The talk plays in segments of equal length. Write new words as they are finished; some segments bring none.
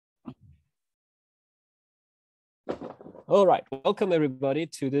All right, welcome everybody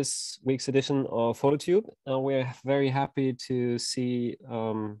to this week's edition of PhotoTube. We're very happy to see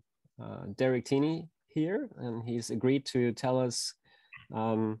Derek Teaney here, and he's agreed to tell us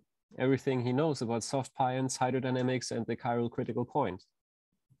everything he knows about soft pions, hydrodynamics, and the chiral critical point.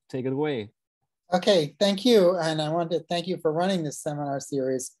 Take it away. Okay, thank you. And I wanted to thank you for running this seminar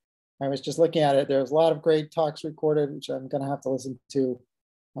series. I was just looking at it. There's a lot of great talks recorded, which I'm going to have to listen to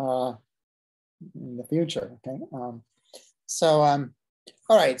in the future. Okay.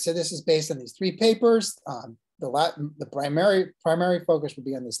 All right. So this is based on these three papers. The primary focus will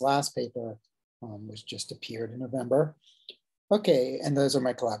be on this last paper, which just appeared in November. Okay, and those are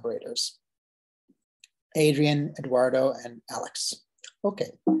my collaborators, Adrian, Eduardo, and Alex.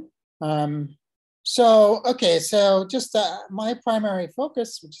 Okay. So just my primary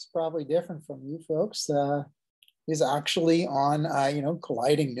focus, which is probably different from you folks, is actually on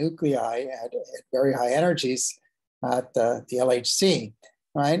colliding nuclei at very high energies at the LHC,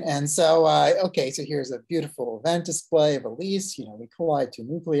 right? And so so here's a beautiful event display of Elise. We collide two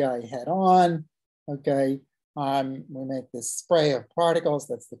nuclei head on. Okay, we make this spray of particles.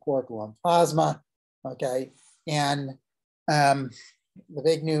 That's the quark gluon plasma. Okay, and the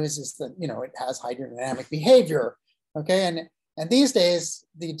big news is that it has hydrodynamic behavior. Okay, and these days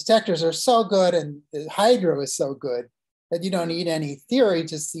the detectors are so good and the hydro is so good that you don't need any theory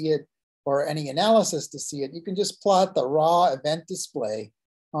to see it or any analysis to see it. You can just plot the raw event display,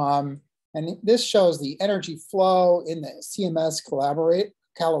 and this shows the energy flow in the CMS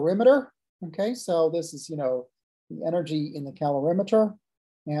calorimeter. Okay, so this is the energy in the calorimeter,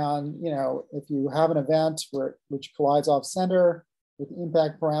 and if you have an event which collides off center, with the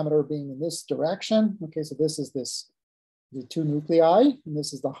impact parameter being in this direction. Okay, so this is the two nuclei, and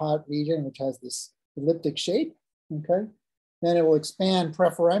this is the hot region, which has this elliptic shape. Okay, then it will expand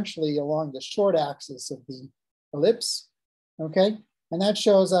preferentially along the short axis of the ellipse. Okay, and that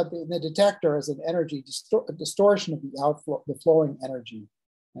shows up in the detector as an energy distortion of the outflow, the flowing energy.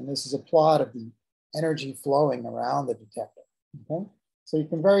 And this is a plot of the energy flowing around the detector. Okay, so you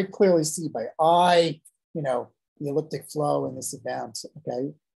can very clearly see by eye, the elliptic flow in this event,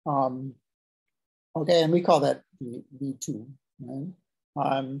 okay? And we call that V2, right?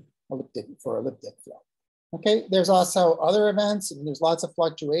 Elliptic flow. Okay, there's also other events, and there's lots of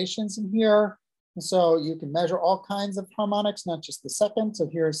fluctuations in here. And so you can measure all kinds of harmonics, not just the second. So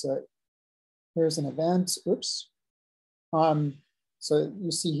here's an event, oops. So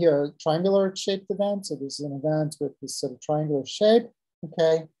you see here a triangular shaped event. So this is an event with this sort of triangular shape,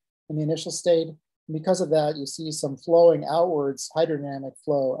 okay, in the initial state. Because of that, you see some flowing outwards, hydrodynamic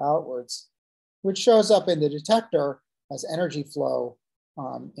flow outwards, which shows up in the detector as energy flow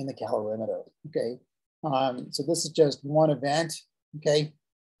in the calorimeter. Okay, so this is just one event. Okay,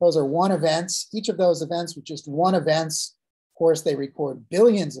 those are one events. Each of those events with just one events. Of course, they record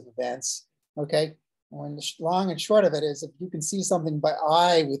billions of events. Okay, and the long and short of it is, if you can see something by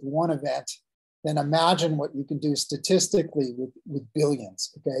eye with one event, then imagine what you can do statistically with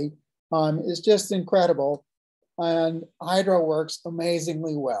billions. Okay. Is just incredible, and hydro works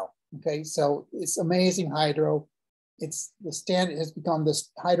amazingly well. Okay, so it's amazing hydro. It's the standard has become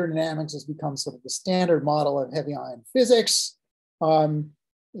this hydrodynamics has become sort of the standard model of heavy ion physics.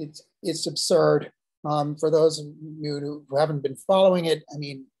 It's absurd. For those of you who haven't been following it, I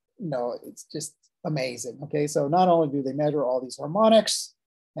mean, it's just amazing. Okay, so not only do they measure all these harmonics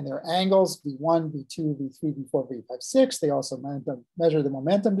and their angles, V1, V2, V3, V4, V5, 6. They also measure the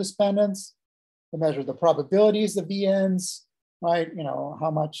momentum dependence. They measure the probabilities of VNs, right? How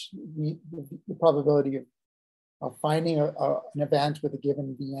much the probability of finding an event with a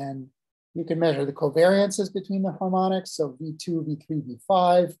given VN. You can measure the covariances between the harmonics, so V2, V3,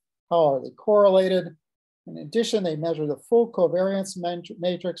 V5. How are they correlated? In addition, they measure the full covariance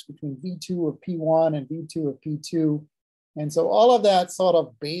matrix between V2 of P1 and V2 of P2. And so all of that sort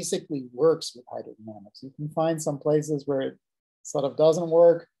of basically works with hydrodynamics. You can find some places where it sort of doesn't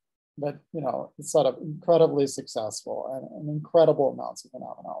work, but it's sort of incredibly successful and incredible amounts of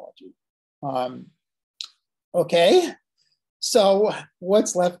phenomenology. Okay, so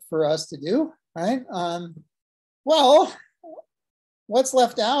what's left for us to do, right? Well, what's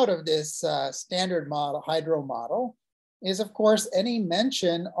left out of this standard model, hydro model, is of course any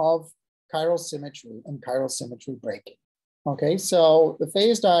mention of chiral symmetry and chiral symmetry breaking. Okay, so the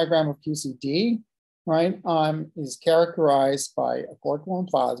phase diagram of QCD, right, is characterized by a quark gluon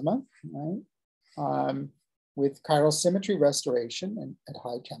plasma, right, with chiral symmetry restoration and at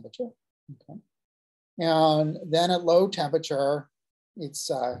high temperature. Okay, and then at low temperature,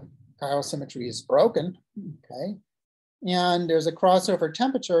 its chiral symmetry is broken. Okay, and there's a crossover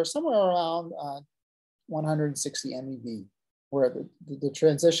temperature somewhere around 160 MeV, where the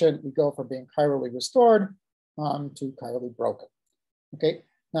transition, we go from being chirally restored to chirally broken. Okay,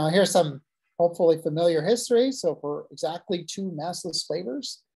 now here's some hopefully familiar history. So for exactly 2 massless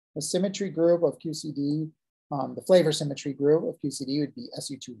flavors, the symmetry group of QCD, the flavor symmetry group of QCD would be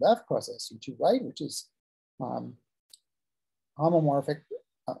SU2 left cross SU2 right, which is homomorphic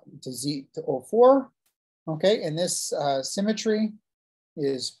to Z to O4. Okay, and this symmetry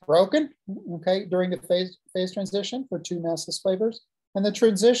is broken, okay, during the phase transition for 2 massless flavors. And the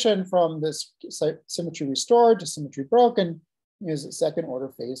transition from this symmetry restored to symmetry broken is a second order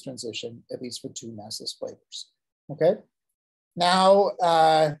phase transition, at least for 2 massless flavors, okay? Now,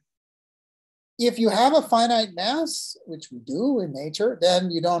 if you have a finite mass, which we do in nature, then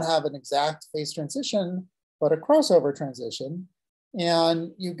you don't have an exact phase transition, but a crossover transition,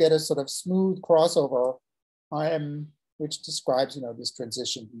 and you get a sort of smooth crossover, which describes, this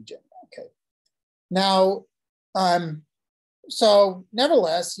transition region, okay? Now, so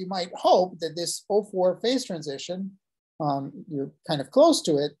nevertheless, you might hope that this O4 phase transition, you're kind of close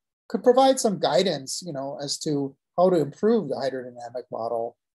to it, could provide some guidance, as to how to improve the hydrodynamic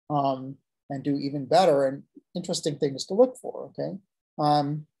model and do even better and interesting things to look for, okay?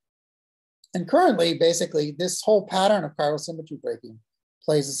 And currently, basically, this whole pattern of chiral symmetry breaking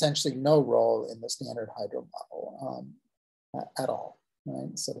plays essentially no role in the standard hydro model at all,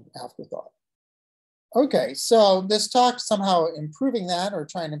 right? Sort of afterthought. Okay, so this talk somehow improving that or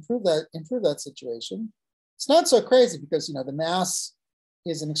trying to improve that situation. It's not so crazy because the mass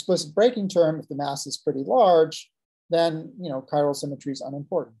is an explicit breaking term. If the mass is pretty large, then chiral symmetry is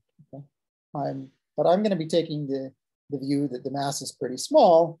unimportant. Okay? But I'm going to be taking the view that the mass is pretty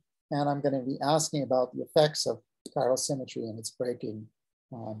small, and I'm going to be asking about the effects of chiral symmetry and its breaking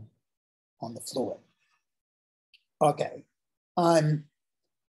on the fluid. Okay.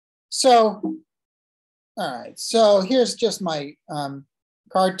 All right, so here's just my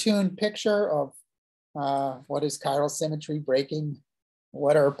cartoon picture of what is chiral symmetry breaking,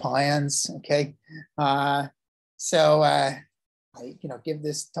 what are pions, okay? I give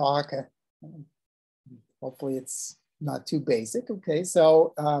this talk, hopefully it's not too basic, okay?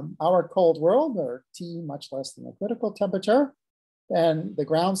 So our cold world, or T much less than the critical temperature, and the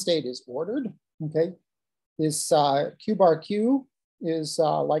ground state is ordered, okay? This Q bar Q is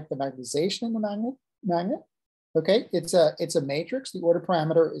like the magnetization in the magnet. Okay, it's a matrix. The order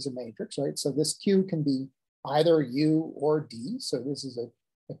parameter is a matrix, right? So this Q can be either U or D. So this is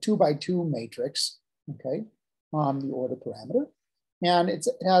a 2 by 2 matrix. Okay, the order parameter, and it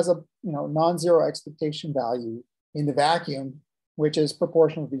has a non-zero expectation value in the vacuum, which is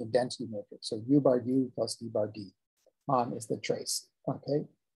proportional to the density matrix. So U bar U plus D bar D is the trace. Okay,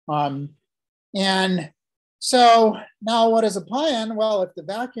 and so now what is a pion? Well, if the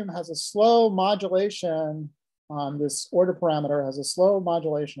vacuum has a slow modulation, this order parameter has a slow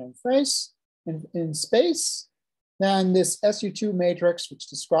modulation in space, then this SU2 matrix, which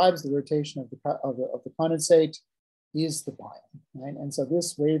describes the rotation of the condensate, is the pion, right? And so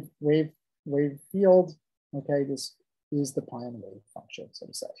this wave field, okay, this is the pion wave function, so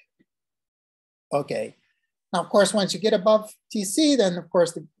to say. Okay. Now, of course, once you get above TC, then of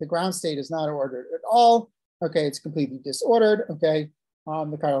course the ground state is not ordered at all. Okay, it's completely disordered. Okay,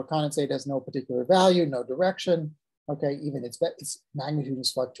 the chiral condensate has no particular value, no direction. Okay, even its magnitude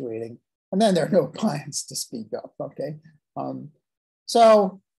is fluctuating, and then there are no pions to speak of. Okay,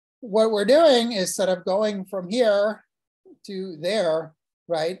 so what we're doing is sort of going from here to there,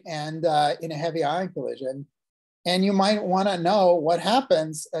 right? And in a heavy ion collision, and you might want to know what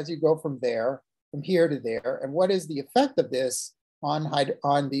happens as you go from here to there, and what is the effect of this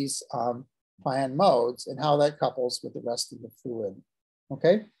on these pion modes and how that couples with the rest of the fluid.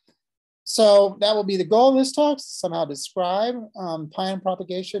 Okay, so that will be the goal of this talk, somehow describe pion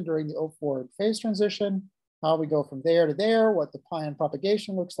propagation during the O4 phase transition, how we go from there to there, what the pion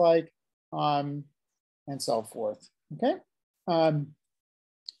propagation looks like, and so forth. Okay, all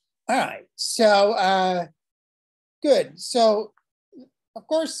right, so good. So of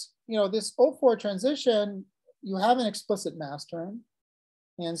course, this O4 transition, you have an explicit mass term,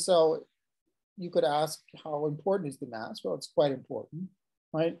 and so you could ask, how important is the mass? Well, it's quite important,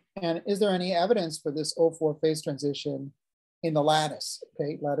 right? And is there any evidence for this O4 phase transition in the lattice,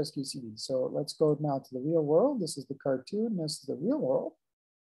 okay, lattice QCD? So let's go now to the real world. This is the cartoon, this is the real world,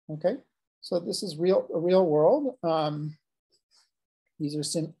 okay? So this is a real world. These are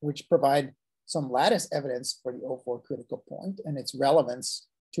which provide some lattice evidence for the O4 critical point and its relevance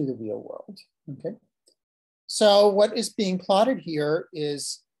to the real world, okay? So what is being plotted here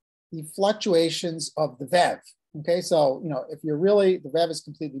is the fluctuations of the VEV. Okay, so if you're really, the VEV is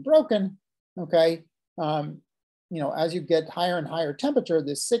completely broken, okay, you know, as you get higher and higher temperature,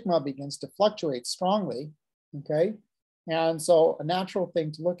 this sigma begins to fluctuate strongly, okay? And so a natural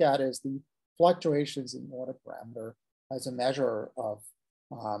thing to look at is the fluctuations in water parameter as a measure of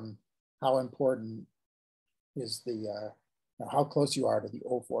how important is the, how close you are to the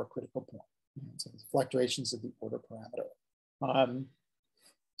O4 critical point. So the fluctuations of the order parameter.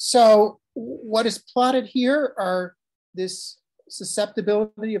 So what is plotted here are this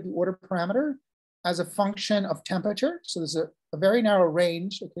susceptibility of the order parameter as a function of temperature. So there's a very narrow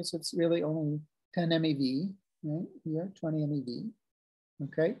range. Okay, so it's really only 10 MeV, right? Here, 20 MeV,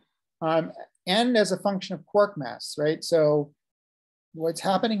 okay? And as a function of quark mass, right? So what's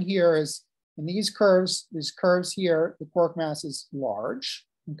happening here is in these curves here, the quark mass is large,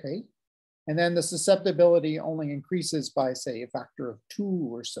 okay? And then the susceptibility only increases by, say, a factor of 2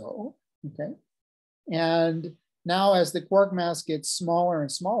 or so, okay? And now as the quark mass gets smaller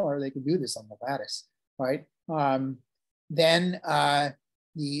and smaller, they can do this on the lattice, right? Then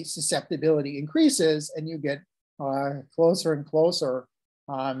the susceptibility increases and you get closer and closer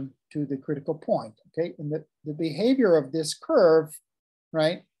to the critical point, okay? And the behavior of this curve,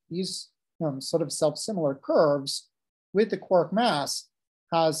 right? These sort of self-similar curves with the quark mass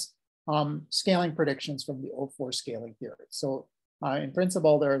has scaling predictions from the O4 scaling theory. So in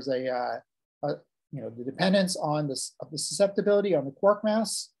principle, there's the dependence on this of the susceptibility on the quark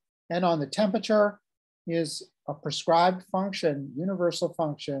mass and on the temperature is a prescribed function, universal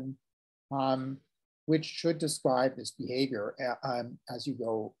function, which should describe this behavior as you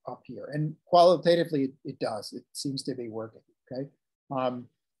go up here. And qualitatively, it does. It seems to be working. Okay.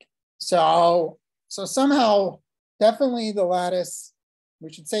 So somehow, definitely the lattice,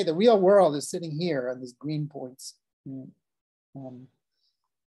 we should say the real world is sitting here on these green points.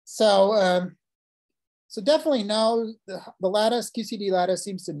 So definitely know the lattice, QCD lattice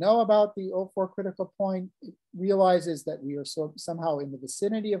seems to know about the O4 critical point. It realizes that we are somehow in the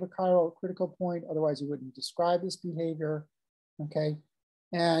vicinity of a chiral critical point, otherwise you wouldn't describe this behavior, okay?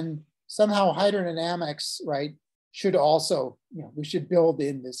 And somehow hydrodynamics, right, should also, we should build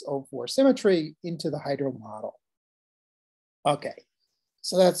in this O4 symmetry into the hydro model. Okay,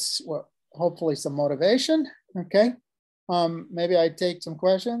 so that's what, hopefully some motivation, okay? Maybe I take some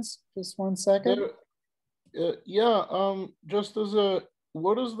questions, just 1 second. Just as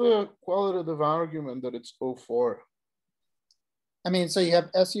what is the qualitative argument that it's O4? I mean, so you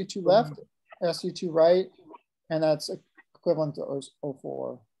have SU2 left, SU2 right, and that's equivalent to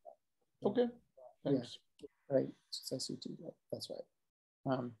O4. Okay, thanks. Yeah, right, it's SU2 right, that's right.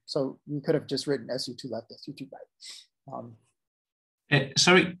 So you could have just written SU2 left, SU2 right.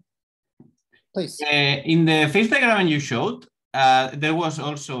 Sorry. Please. In the phase diagram you showed, there was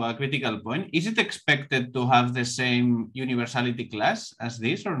also a critical point. Is it expected to have the same universality class as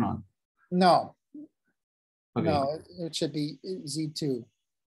this or not? No. Okay. No, it should be Z2.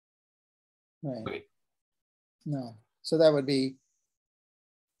 Right. Okay. No. So that would be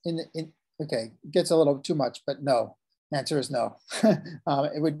okay, it gets a little too much, but no. Answer is no.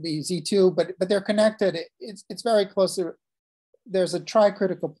 It would be Z2, but they're connected. It's very close to, there's a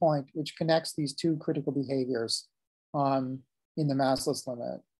tri-critical point which connects these two critical behaviors in the massless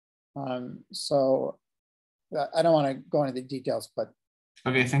limit. So I don't want to go into the details, but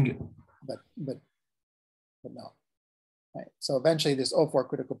okay, thank you. But no. Right. So eventually this O4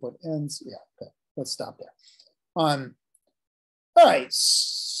 critical point ends. Yeah, okay. Let's stop there. All right.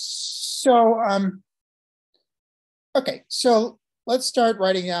 So okay, so let's start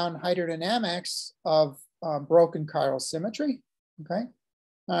writing down hydrodynamics of broken chiral symmetry. Okay.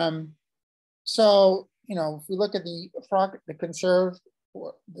 So if we look at the conserved,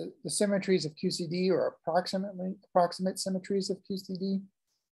 or the symmetries of QCD, or approximate symmetries of QCD,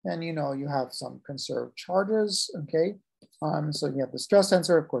 then you have some conserved charges. Okay. So you have the stress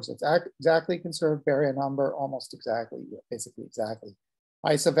tensor, of course, it's exactly conserved, baryon number, almost exactly, basically exactly.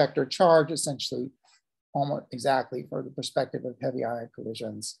 Isovector charge, essentially almost exactly for the perspective of heavy ion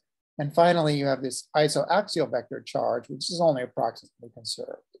collisions. And finally, you have this isoaxial vector charge, which is only approximately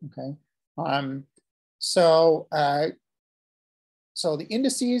conserved. Okay. So the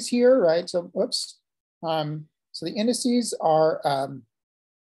indices here, right? So whoops. So the indices are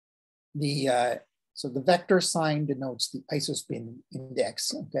so the vector sign denotes the isospin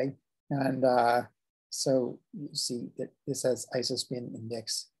index. Okay, and so you see that this has isospin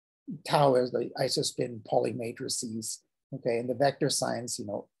index. Tau is the isospin Pauli matrices. Okay, and the vector signs,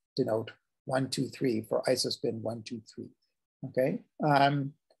 denote 1, 2, 3 for isospin 1, 2, 3. Okay.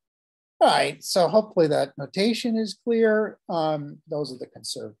 All right, so hopefully that notation is clear. Those are the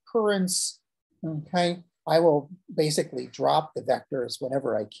conserved currents. Okay, I will basically drop the vectors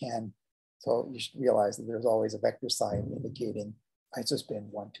whenever I can So you should realize that there's always a vector sign indicating isospin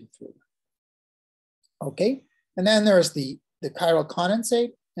 1, 2, 3. Okay, and then there's the chiral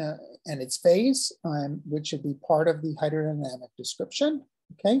condensate and its phase, which should be part of the hydrodynamic description.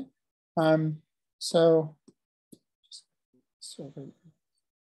 Okay, so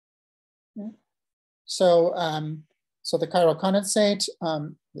the chiral condensate,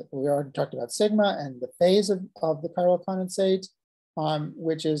 we already talked about sigma and the phase of the chiral condensate,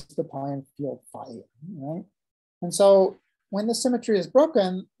 which is the pion field phi, right? And so when the symmetry is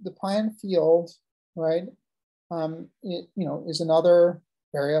broken, the pion field, right, is another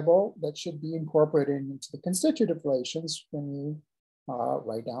variable that should be incorporated into the constitutive relations when you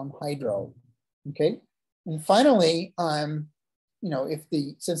write down hydro, okay? And finally,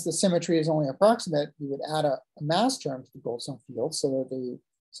 since the symmetry is only approximate, you would add a mass term to the Goldstone field so that they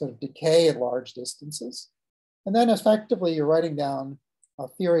sort of decay at large distances. And then effectively you're writing down a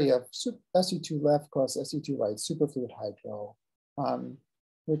theory of SU2 left plus SU2 right superfluid hydro,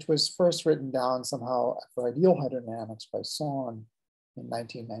 which was first written down somehow for ideal hydrodynamics by Son in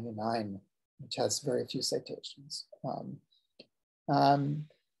 1999, which has very few citations. And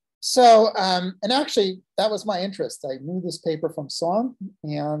actually, that was my interest. I knew this paper from Son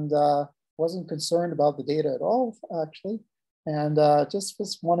and wasn't concerned about the data at all, actually, and just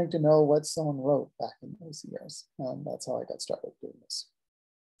was wanting to know what Son wrote back in those years. And that's how I got started doing this.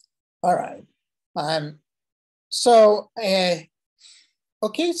 All right.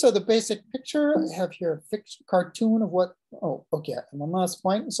 Okay, so the basic picture, I have here a fixed cartoon of what, okay, and one last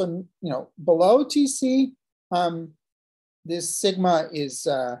point. So, below TC, this sigma is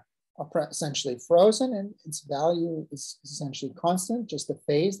essentially frozen and its value is essentially constant, just the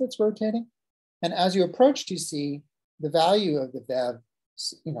phase that's rotating. And as you approach TC, the value of the VEV,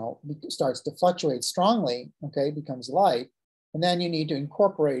 starts to fluctuate strongly, okay, becomes light. And then you need to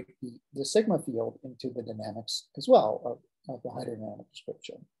incorporate the sigma field into the dynamics as well of the hydrodynamic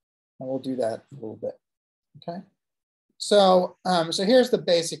description. And we'll do that in a little bit, okay? So, so here's the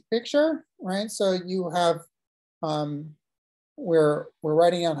basic picture, right? So you have, we're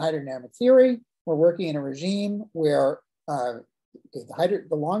writing out hydrodynamic theory. We're working in a regime where the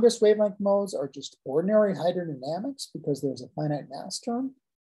longest wavelength modes are just ordinary hydrodynamics because there's a finite mass term,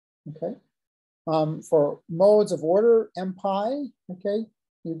 okay? For modes of order m pi, okay,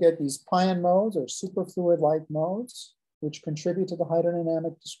 you get these pion modes or superfluid-like modes, which contribute to the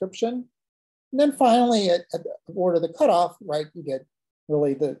hydrodynamic description. And then finally, at the order of the cutoff, right, you get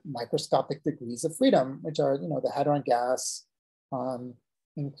really the microscopic degrees of freedom, which are, the hadron gas,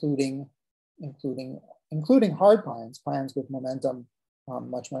 including hard pions with momentum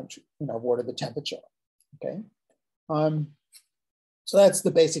much, of order the temperature, okay? So that's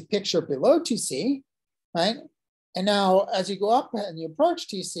the basic picture below TC, right? And now as you go up and you approach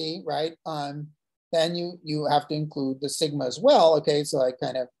TC, right, then you have to include the sigma as well, okay? So I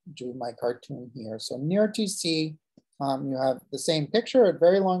kind of drew my cartoon here. So near TC, you have the same picture at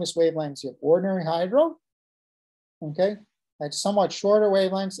very longest wavelengths. You have ordinary hydro, okay? At somewhat shorter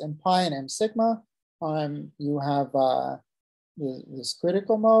wavelengths, M pi and M sigma, you have these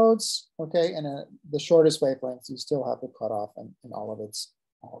critical modes, okay? And the shortest wavelengths, you still have the cutoff and all of its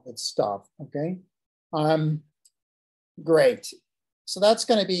stuff, okay? Great. So that's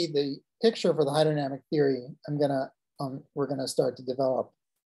going to be the picture for the hydrodynamic theory. We're gonna start to develop.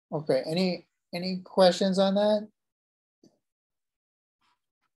 Okay. Any questions on that?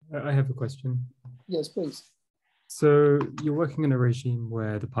 I have a question. Yes, please. So you're working in a regime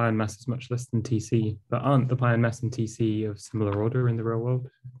where the pion mass is much less than TC, but aren't the pion mass and TC of similar order in the real world?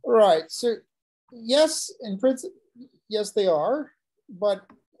 Right. So yes, in principle, yes, they are. But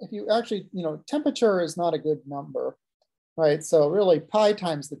if you actually, temperature is not a good number, right? So really pi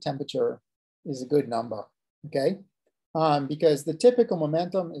times the temperature is a good number, okay? Because the typical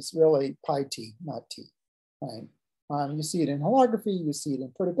momentum is really pi t, not t, right? You see it in holography, you see it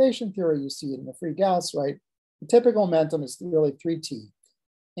in perturbation theory, you see it in the free gas, right? The typical momentum is really 3t.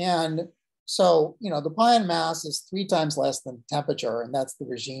 And so, the pion mass is 3 times less than temperature, and that's the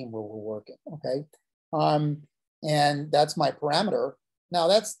regime where we're working, okay? And that's my parameter. Now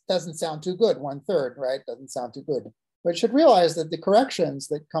that doesn't sound too good, 1/3, right? Doesn't sound too good. But you should realize that the corrections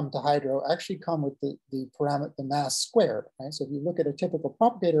that come to hydro actually come with the parameter, the mass squared, right? So if you look at a typical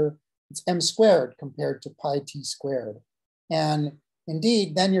propagator, it's m squared compared to pi t squared. And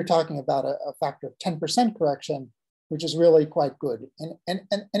indeed, then you're talking about a factor of 10% correction, which is really quite good. And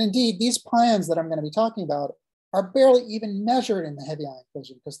indeed, these pions that I'm going to be talking about are barely even measured in the heavy ion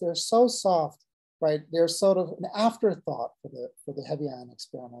collision because they're so soft, right? They're sort of an afterthought for the heavy ion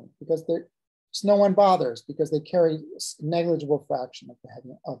experiment because So no one bothers because they carry a negligible fraction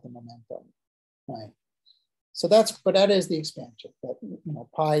of the momentum, right? So but that is the expansion. That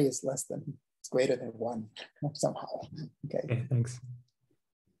pi is it's greater than 1 somehow. Okay, thanks.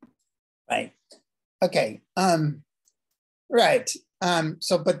 Right. Okay. Right.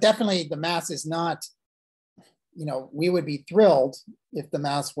 So, but definitely the mass is not. We would be thrilled if the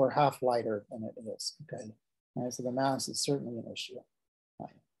mass were half lighter than it is. Okay. Right, so the mass is certainly an issue.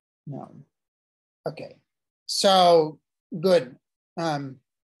 Right. No. Okay. So good.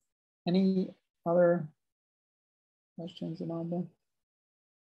 Any other questions about that?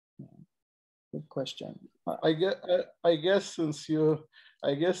 Yeah. Good question. I guess since you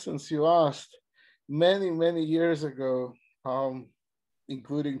asked many years ago,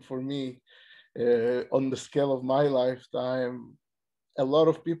 including for me, on the scale of my lifetime, a lot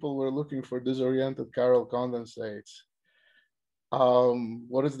of people were looking for disoriented chiral condensates.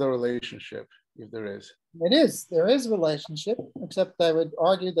 What is the relationship, if there is? There is a relationship, except I would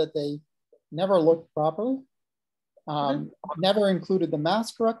argue that they never looked properly, never included the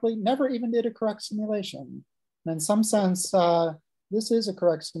mass correctly, never even did a correct simulation. And in some sense, this is a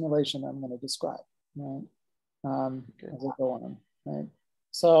correct simulation I'm going to describe, right? As I go on, right?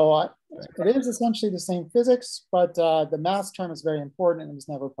 So it is essentially the same physics, but the mass term is very important and was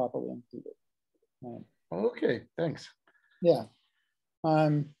never properly included. Right? Okay, thanks. Yeah.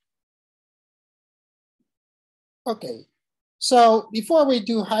 Okay, so before we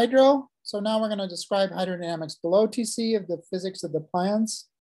do hydro, so now we're going to describe hydrodynamics below TC of the physics of the pions.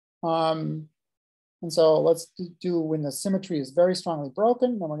 And so let's do when the symmetry is very strongly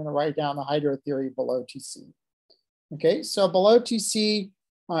broken, then we're going to write down the hydro theory below TC. Okay, so below TC,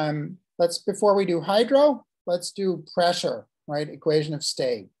 before we do hydro, let's do pressure, right? Equation of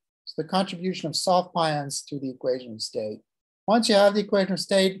state. So the contribution of soft pions to the equation of state. Once you have the equation of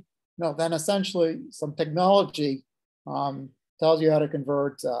state, then essentially some technology tells you how to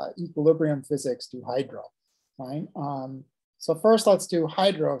convert equilibrium physics to hydro, right? So first let's do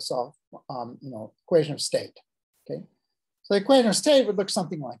hydro equation of state, okay? So the equation of state would look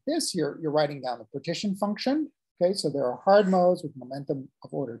something like this. You're writing down the partition function, okay? So there are hard modes with momentum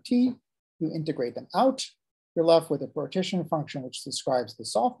of order t. You integrate them out. You're left with a partition function which describes the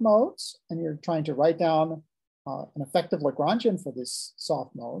soft modes, and you're trying to write down an effective Lagrangian for this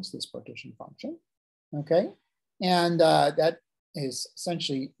soft modes, this partition function, okay? And that is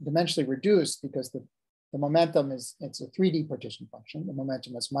essentially dimensionally reduced because the momentum it's a 3D partition function. The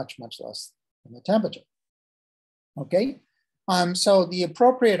momentum is much less than the temperature, okay? So the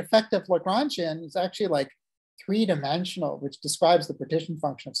appropriate effective Lagrangian is actually like 3-dimensional, which describes the partition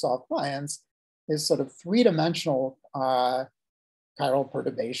function of soft pions, is sort of 3-dimensional chiral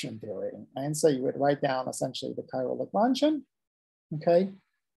perturbation theory. And so you would write down essentially the chiral Lagrangian, okay,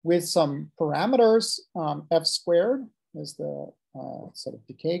 with some parameters. F squared is the sort of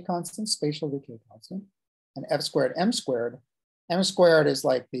decay constant, spatial decay constant, and F squared, M squared. M squared is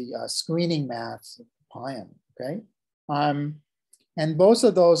like the screening mass of the pion, okay? And both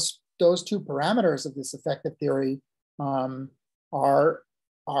of those two parameters of this effective theory are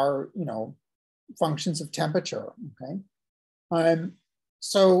functions of temperature, okay?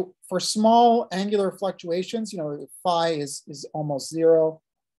 So for small angular fluctuations, if phi is almost 0,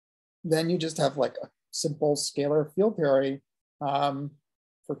 then you just have like a simple scalar field theory for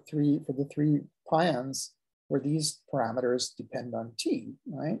the 3 pions where these parameters depend on t,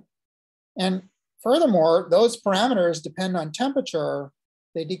 right? And furthermore, those parameters depend on temperature.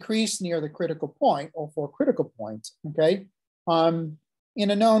 They decrease near the critical point or for critical point, okay? In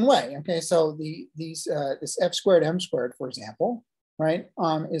a known way, okay? So this F squared, M squared, for example, right,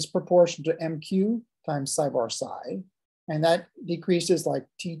 is proportional to MQ times psi bar psi. And that decreases like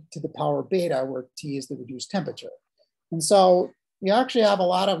T to the power beta, where T is the reduced temperature. And so you actually have a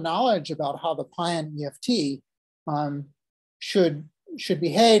lot of knowledge about how the pion EFT should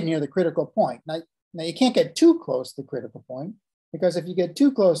behave near the critical point. Now you can't get too close to the critical point, because if you get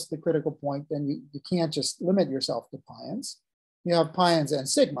too close to the critical point, then you can't just limit yourself to pions. You have pions and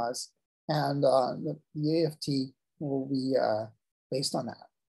sigmas, and the EFT will be based on that.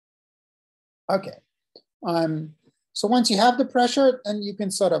 Okay. So once you have the pressure, then you can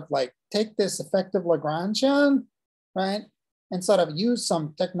sort of like take this effective Lagrangian, right, and sort of use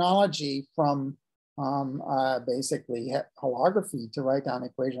some technology from basically holography to write down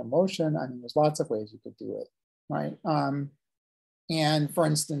equation of motion. I mean, there's lots of ways you could do it, right? And for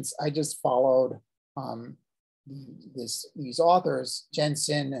instance, I just followed these authors,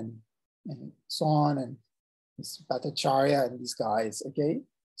 Jensen and so on, and Bhattacharya and these guys, okay?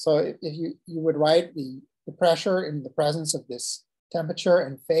 So if you would write the pressure in the presence of this temperature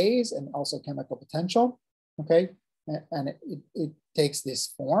and phase, and also chemical potential. Okay, and it takes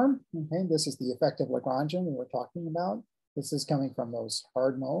this form. Okay, this is the effective Lagrangian we were talking about. This is coming from those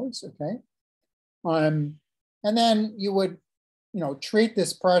hard modes. Okay, and then you would, treat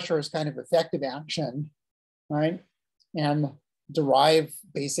this pressure as kind of effective action, right? And derive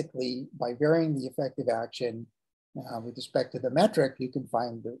basically by varying the effective action with respect to the metric, you can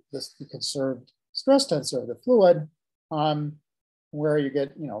find the conserved stress tensor of the fluid, where you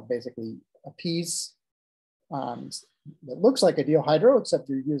get, basically a piece that looks like a dihydro, except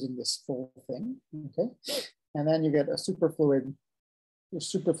you're using this full thing, okay? And then you get a superfluid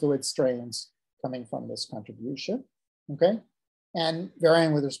strains coming from this contribution, okay? And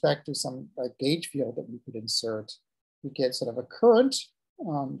varying with respect to some gauge field that you could insert, you get sort of a current,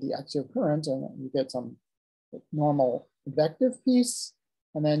 the axial current, and you get some normal convective piece,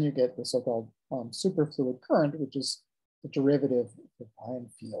 and then you get the so-called superfluid current, which is the derivative of the pion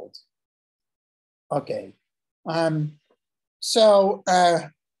field. Okay, so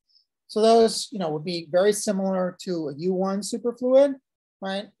those would be very similar to a U1 superfluid,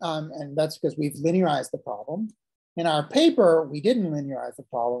 right? And that's because we've linearized the problem. In our paper, we didn't linearize the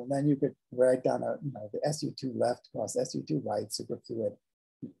problem. Then you could write down the SU2 left plus SU2 right superfluid.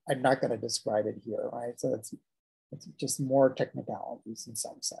 I'm not going to describe it here, right? So it's just more technicalities in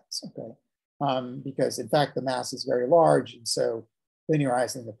some sense, okay? Because in fact, the mass is very large, and so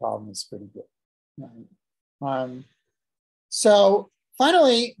linearizing the problem is pretty good. Right? So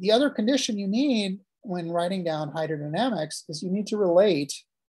finally, the other condition you need when writing down hydrodynamics is you need to relate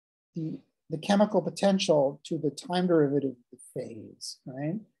the chemical potential to the time derivative of the phase,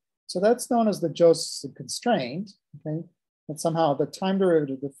 right? So that's known as the Josephson constraint, okay? That somehow the time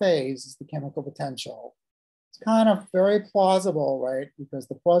derivative of the phase is the chemical potential. It's kind of very plausible, right? Because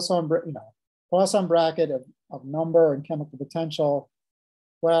the Poisson bracket of number and chemical potential,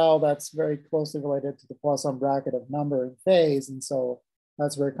 well, that's very closely related to the Poisson bracket of number and phase, and so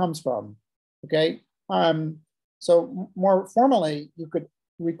that's where it comes from, okay? So more formally, you could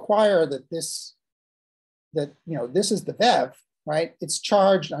require that this is the VEV, right? It's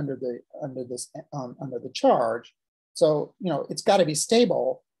charged under the charge, so it's got to be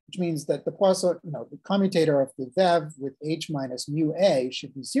stable, which means that the Poisson, the commutator of the VEV with H minus mu A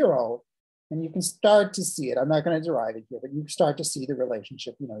should be 0, and you can start to see it. I'm not going to derive it here, but you start to see the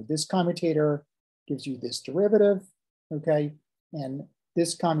relationship. This commutator gives you this derivative, okay, and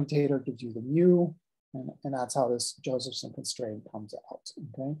this commutator gives you the mu. And that's how this Josephson constraint comes out,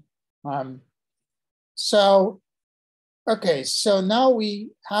 okay? So now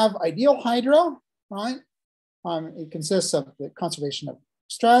we have ideal hydro, right? It consists of the conservation of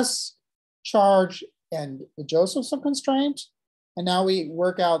stress, charge, and the Josephson constraint. And now we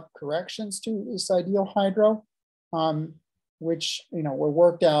work out corrections to this ideal hydro, which were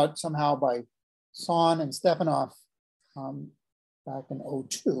worked out somehow by Son and Stefanoff back in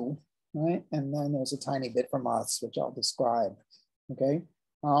 2002. Right, and then there's a tiny bit from us, which I'll describe. Okay.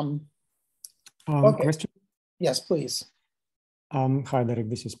 Okay. Question? Yes, please. Hi, Derek.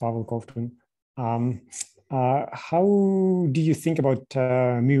 This is Pavel Kovtun. How do you think about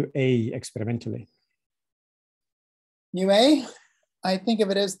mu A experimentally? Mu A, I think of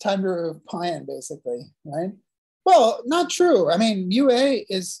it as time derivative of pion, basically, right? Well, not true. I mean, mu A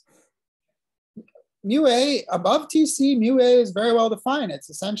above TC, mu A is very well defined.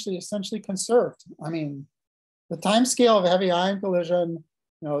 It's essentially conserved. I mean, the time scale of a heavy ion collision,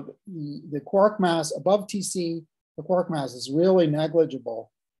 the quark mass above TC, the quark mass is really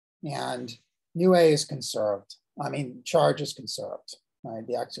negligible, and mu A is conserved. I mean, charge is conserved, right?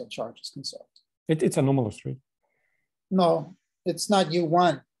 The axial charge is conserved. It's anomalous, right? No, it's not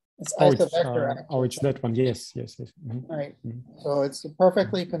U1. It's isovector. It's that one. Yes. Mm-hmm. Right. Mm-hmm. So it's a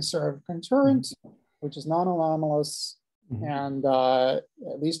perfectly conserved current, which is non-anomalous, mm-hmm. And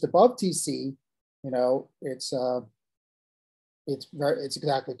at least above TC, it's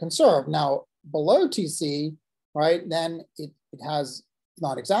exactly conserved. Now below TC, right? Then it's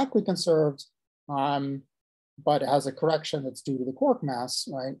not exactly conserved, but it has a correction that's due to the quark mass,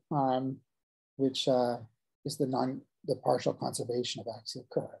 right? Which is the partial conservation of axial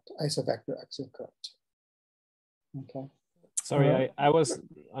current, isovector axial current. Okay. Sorry, I was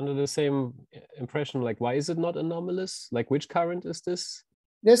under the same impression, like, why is it not anomalous? Like, which current is this?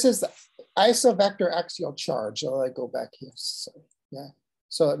 This is the isovector axial charge. So I go back here. So, yeah.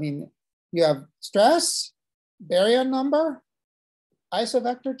 So, I mean, you have stress, baryon number,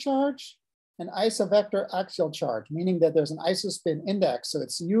 isovector charge, and isovector axial charge, meaning that there's an isospin index. So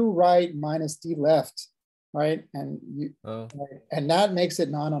it's U right minus D left, right? And right? And that makes it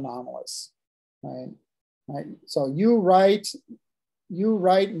non-anomalous, right? Right. So U right U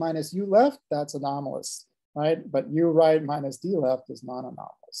right minus U left, that's anomalous, right? But U right minus D left is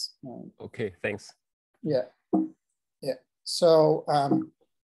non-anomalous. Right? Okay, thanks. Yeah, yeah. So,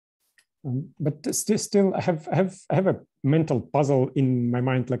 but still, I have a mental puzzle in my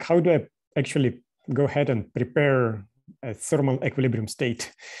mind. Like, how do I actually go ahead and prepare a thermal equilibrium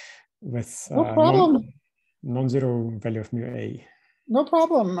state with no problem. Non-zero value of mu A? No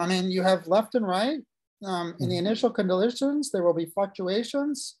problem. I mean, you have left and right. In the initial conditions, there will be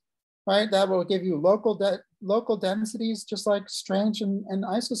fluctuations, right? That will give you local densities, just like strange and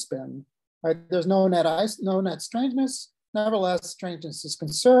isospin. Right? There's no net strangeness. Nevertheless, strangeness is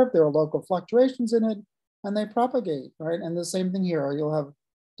conserved. There are local fluctuations in it, and they propagate, right? And the same thing here. You'll have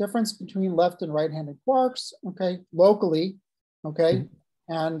difference between left and right-handed quarks, okay, locally, okay,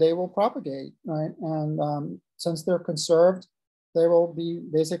 and they will propagate, right? And since they're conserved, they will be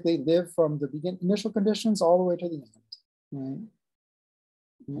basically live from the initial conditions all the way to the end, right?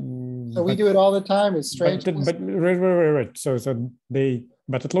 So we do it all the time. It's strange. But right. So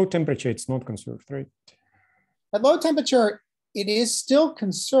but at low temperature, it's not conserved, right? At low temperature, it is still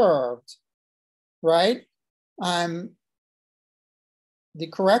conserved, right? The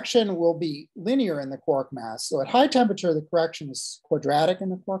correction will be linear in the quark mass. So at high temperature, the correction is quadratic in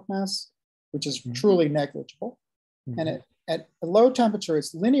the quark mass, which is truly negligible. And at a low temperature,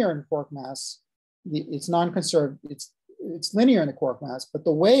 it's linear in quark mass. It's non-conserved. It's linear in the quark mass, but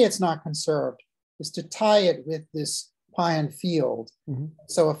the way it's not conserved is to tie it with this pion field.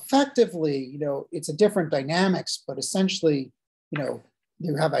 So effectively, it's a different dynamics, but essentially,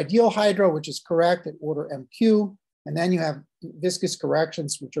 you have ideal hydro, which is correct at order MQ, and then you have viscous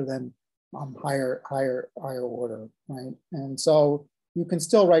corrections, which are then higher order, right? And so you can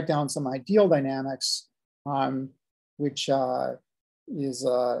still write down some ideal dynamics, which is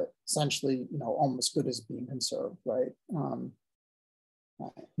essentially, almost good as being conserved, right?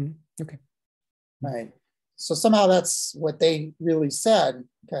 Okay. Right. So somehow that's what they really said.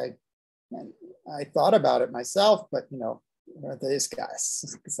 Okay. And I thought about it myself, but these guys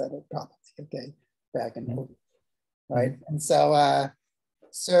said it probably, okay, back in right. And so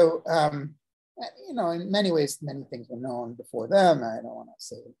in many ways, many things were known before them. I don't want to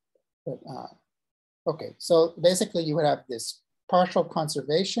say it, but okay. So basically you would have this partial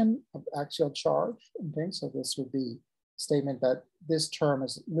conservation of axial charge. Okay. So this would be a statement that this term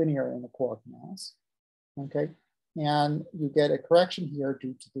is linear in the quark mass. Okay, and you get a correction here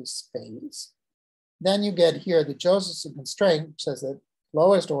due to this phase. Then you get here the Josephson constraint, which says that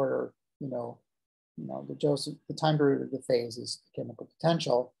lowest order, the time period of the phase is the chemical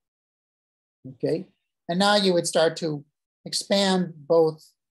potential. Okay, and now you would start to expand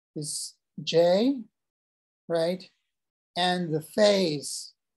both this J, right, and the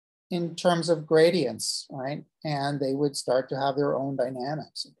phase in terms of gradients, right, and they would start to have their own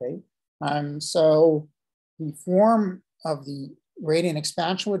dynamics. Okay, so the form of the gradient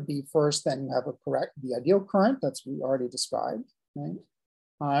expansion would be first, then you have the ideal current, that's we already described, right?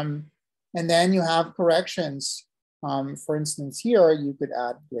 And then you have corrections. For instance, here you could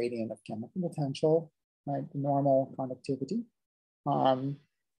add gradient of chemical potential, right? Normal conductivity. And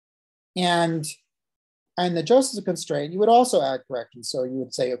the Josephson constraint, you would also add corrections. So you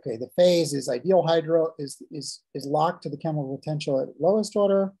would say, okay, the phase is ideal hydro is locked to the chemical potential at lowest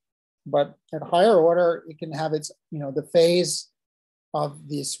order. But at higher order, it can have its, the phase of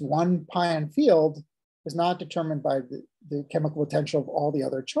this one pion field is not determined by the chemical potential of all the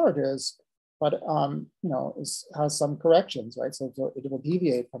other charges, but, has some corrections, right? So it will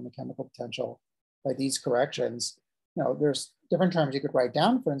deviate from the chemical potential by these corrections. There's different terms you could write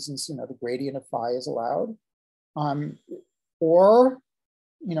down. For instance, the gradient of phi is allowed. Or,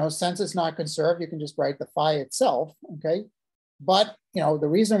 since it's not conserved, you can just write the phi itself, okay? But the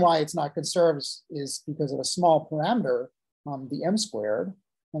reason why it's not conserved is because of a small parameter, the m squared.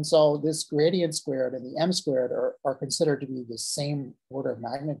 And so this gradient squared and the m squared are considered to be the same order of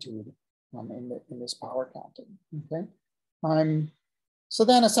magnitude in this power counting. Okay. So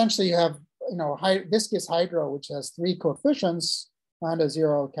then essentially you have viscous hydro, which has three coefficients, lambda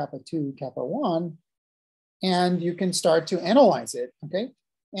 0, kappa 2, kappa 1, and you can start to analyze it. Okay.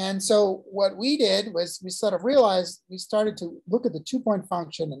 And so what we did was we sort of realized, we started to look at the 2-point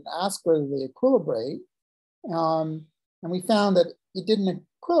function and ask whether they equilibrate. And we found that it didn't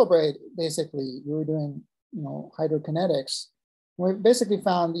equilibrate, basically. We were doing, hydrokinetics. We basically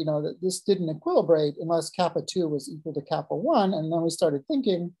found, that this didn't equilibrate unless kappa 2 was equal to kappa 1. And then we started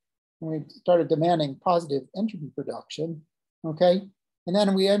thinking, and we started demanding positive entropy production, okay? And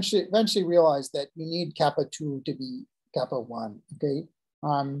then we eventually realized that you need kappa 2 to be kappa 1, okay?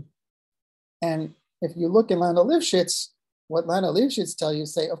 And if you look in Landau-Lifshitz, what Lena Lifshitz tell you,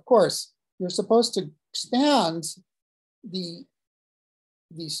 say, of course, you're supposed to expand the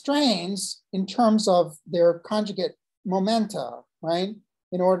strains in terms of their conjugate momenta, right?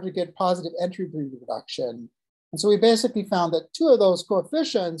 In order to get positive entropy reduction. And so we basically found that 2 of those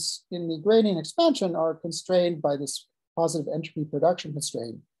coefficients in the gradient expansion are constrained by this positive entropy production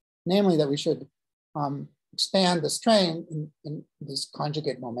constraint, namely that we should expand the strain in this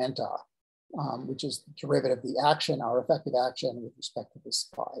conjugate momenta, which is the derivative of the action, our effective action with respect to this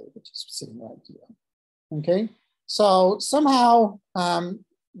phi, which is sitting right here. Okay, so somehow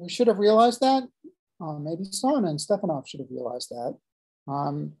we should have realized that. Maybe Son and Stefanov should have realized that.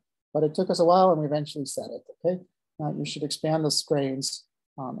 But it took us a while and we eventually said it, okay? You should expand the strains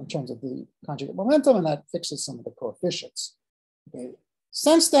in terms of the conjugate momentum, and that fixes some of the coefficients. Okay.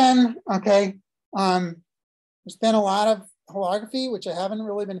 Since then, okay, there's been a lot of holography, which I haven't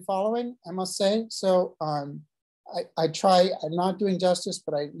really been following, I must say. So I'm not doing justice,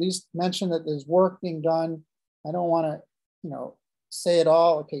 but I at least mention that there's work being done. I don't want to, say it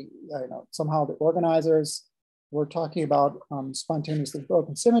all. Okay, somehow the organizers were talking about spontaneously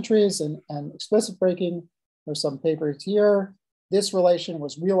broken symmetries and explicit breaking. There's some papers here. This relation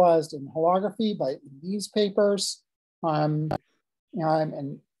was realized in holography by these papers, and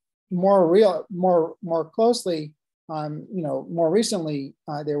more closely, more recently,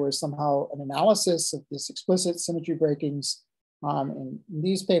 there was somehow an analysis of this explicit symmetry breakings in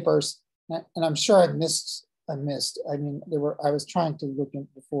these papers, and I'm sure I missed. I mean, I was trying to look in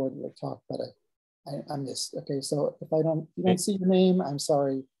before the talk, but I missed. Okay, so if you don't see your name, I'm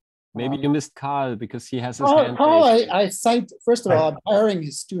sorry. Maybe you missed Carl because he has his hand. Carl, I cite, first of all, I'm hiring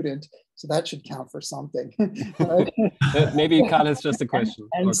his student, so that should count for something. Maybe Carl is just a question.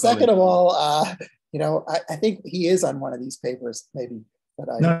 And second of all, I think he is on one of these papers, maybe. But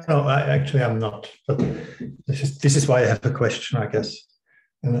No, actually I'm not. But this is why I have a question, I guess.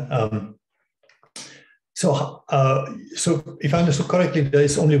 And, so if I understood correctly, there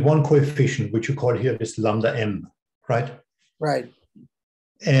is only one coefficient, which you call here this lambda m, right? Right.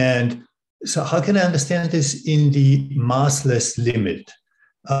 And so how can I understand this in the massless limit?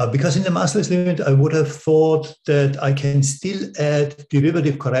 Because in the massless limit, I would have thought that I can still add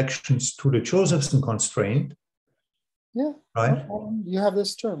derivative corrections to the Josephson constraint. Yeah. Right. You have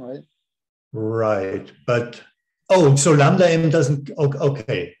this term, right? Right. But, so lambda m doesn't,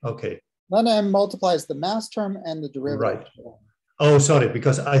 okay. Lambda m multiplies the mass term and the derivative. Right. Oh, sorry,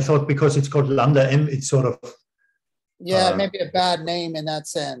 because I thought because it's called lambda m, it's sort of. Yeah, maybe a bad name in that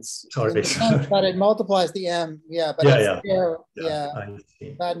sense. Sorry. In the sense that it multiplies the m, yeah, but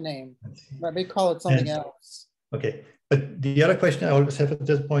bad name. Maybe call it something else. Okay, but the other question I always have at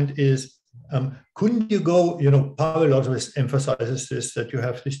this point is, couldn't you go, Pavel always emphasizes this, that you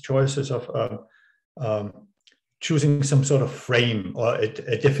have these choices of choosing some sort of frame or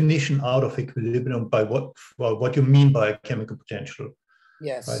a definition out of equilibrium by what you mean by a chemical potential.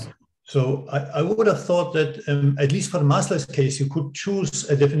 Yes. Right? So I would have thought that at least for the massless case, you could choose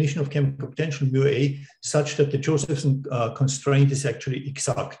a definition of chemical potential mu A such that the Josephson constraint is actually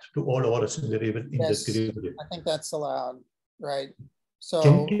exact to all orders in the derivative. I think that's allowed, right?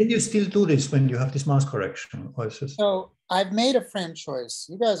 So can you still do this when you have this mass correction? Or is this... So I've made a frame choice.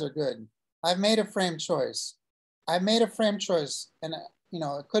 You guys are good. I've made a frame choice. And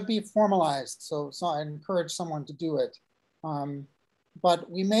it could be formalized. So I encourage someone to do it. But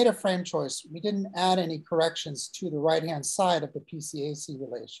we made a frame choice. We didn't add any corrections to the right-hand side of the PCAC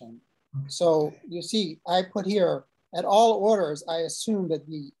relation. So you see, I put here, at all orders, I assume that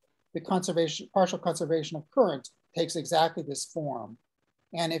the partial conservation of current takes exactly this form.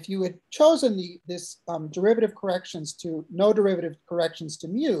 And if you had chosen this derivative corrections to no derivative corrections to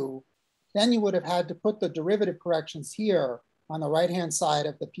mu, then you would have had to put the derivative corrections here on the right-hand side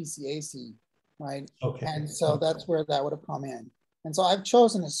of the PCAC, right? Okay. And so that's where that would have come in. And so I've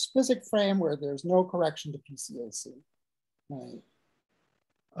chosen a specific frame where there's no correction to PCAC. Right.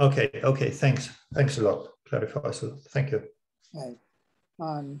 Okay, thanks a lot. Clarify, so thank you. Right.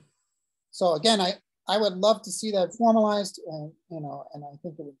 So again, I would love to see that formalized, and I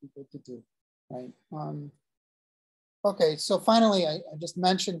think it would be good to do, right? Okay, so finally, I just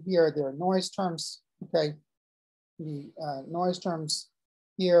mentioned here, there are noise terms, okay? The noise terms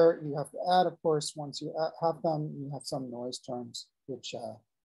here, you have to add, of course, once you have them, you have some noise terms which are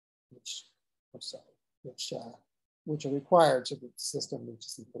required so that the system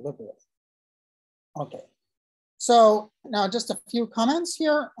reaches equilibrium. Okay, so now just a few comments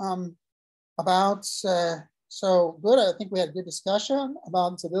here about, so good, I think we had a good discussion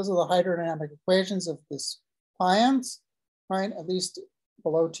about, so those are the hydrodynamic equations of this pions, right? At least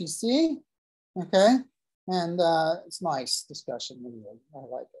below TC, okay? And it's nice discussion anyway. I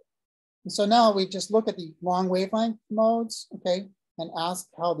like it. And so now we just look at the long wavelength modes, okay, and ask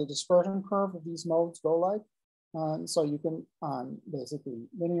how the dispersion curve of these modes go like. So you can basically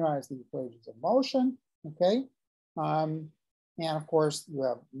linearize the equations of motion, okay? And of course, you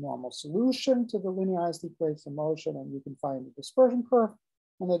have normal solution to the linearized equations of motion, and you can find the dispersion curve.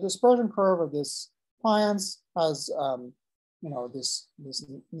 And the dispersion curve of this pions has, you know, this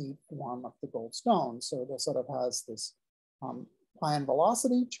neat form of the Goldstone. So it sort of has this pion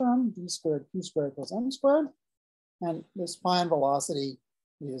velocity term, d squared q squared plus m squared. And this pion velocity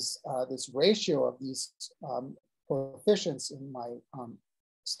is this ratio of these coefficients in my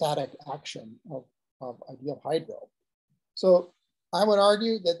static action of ideal hydro. So I would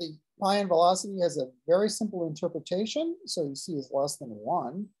argue that the pion velocity has a very simple interpretation. So you see is less than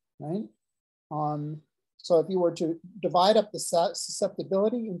 1, right? So if you were to divide up the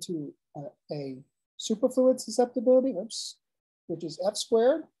susceptibility into a superfluid susceptibility, which is f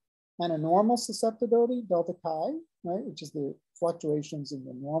squared, and a normal susceptibility, delta chi, right, which is the fluctuations in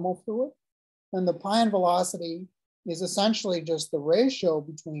the normal fluid, then the pion velocity is essentially just the ratio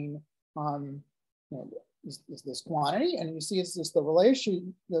between, you know, is this quantity, and you see it's just the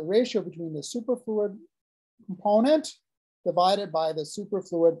ratio between the superfluid component divided by the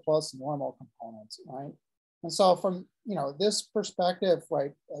superfluid plus normal components, right? And so from, you know, this perspective,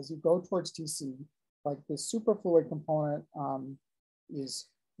 right, as you go towards TC, like the superfluid component is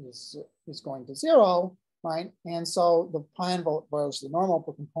going to 0, right? And so the pion versus the normal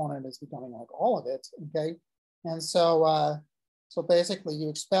component is becoming like all of it, okay? And so so basically you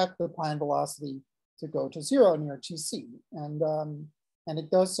expect the pion velocity to go to 0 near TC, and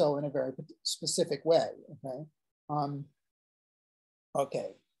it does so in a very specific way, okay? Okay,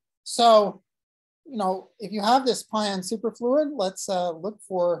 so, you know, if you have this pion superfluid, let's look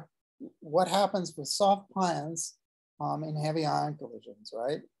for what happens with soft pions in heavy ion collisions,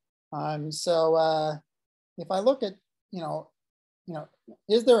 right? So if I look at, you know,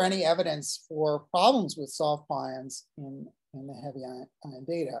 is there any evidence for problems with soft pions in the heavy ion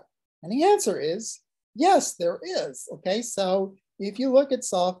data? And the answer is yes, there is. Okay, so if you look at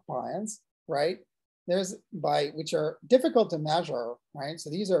soft pions, right, there's which are difficult to measure, right? So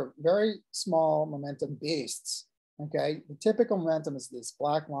these are very small momentum beasts. Okay, the typical momentum is this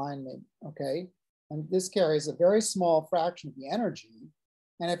black line, okay, and this carries a very small fraction of the energy.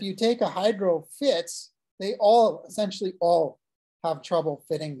 And if you take a hydro fit, they all essentially all have trouble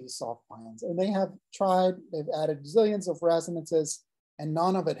fitting these soft pions, and they have tried. They've added zillions of resonances, and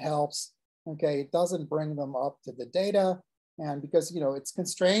none of it helps. Okay, it doesn't bring them up to the data, and because, you know, it's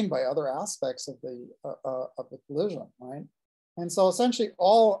constrained by other aspects of the collision, right? And so essentially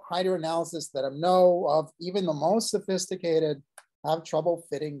all hydroanalysis that I know of, even the most sophisticated, have trouble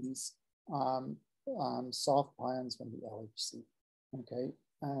fitting these soft pions from the LHC, okay?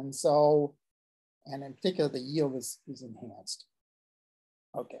 And so, and in particular, the yield is enhanced.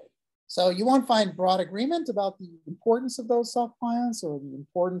 Okay, so you won't find broad agreement about the importance of those soft pions or the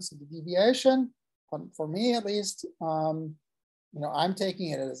importance of the deviation. But for me, at least, you know, I'm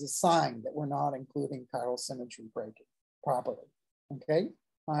taking it as a sign that we're not including chiral symmetry breaking properly. Okay,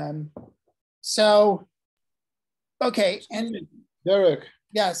 so, okay, and Derek.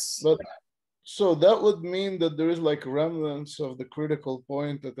 Yes. But so that would mean that there is like remnants of the critical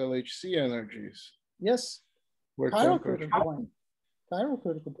point at LHC energies. Yes. Chiral critical point. Chiral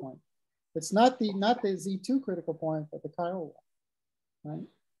critical point. It's not the Z2 critical point, but the chiral one, right?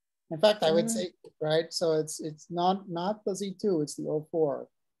 In fact, I would say, right, so it's not the Z2, it's the O4,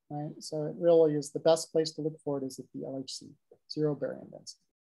 right? So it really is the best place to look for it is at the LHC, 0 baryon density.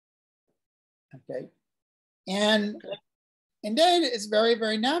 Okay, and indeed it's very,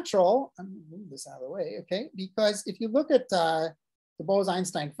 very natural. I'm gonna move this out of the way, okay? Because if you look at the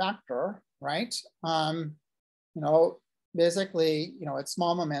Bose-Einstein factor, right? You know, basically, you know, at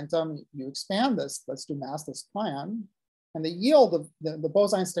small momentum, you expand this, let's do massless pion, and the yield of the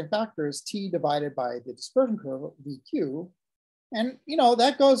Bose-Einstein factor is T divided by the dispersion curve of VQ. And, you know,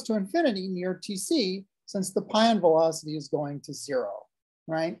 that goes to infinity near TC since the pion velocity is going to 0,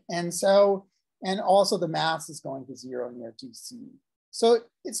 right? And so, and also the mass is going to 0 near TC. So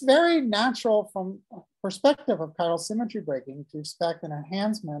it's very natural from a perspective of chiral symmetry breaking to expect an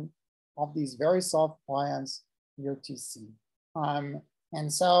enhancement of these very soft pions near TC.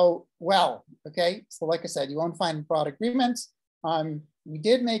 And so, well, okay, so like I said, you won't find broad agreement. We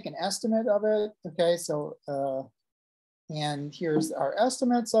did make an estimate of it, okay, so, and here's our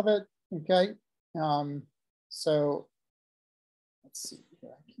estimates of it, okay. So, let's see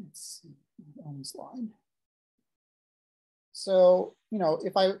here, I can't see my own slide. So,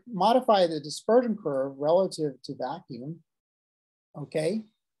 if I modify the dispersion curve relative to vacuum, okay,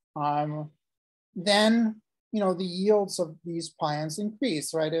 then, the yields of these pions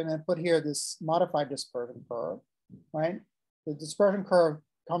increase, right? And I put here this modified dispersion curve, right? The dispersion curve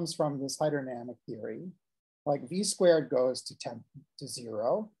comes from this hydrodynamic theory, like V squared goes to 10 to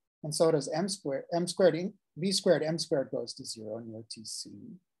 0, and so does V squared M squared goes to 0 near TC,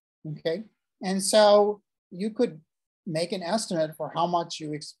 okay? And so you could make an estimate for how much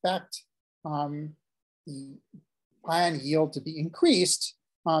you expect the pion yield to be increased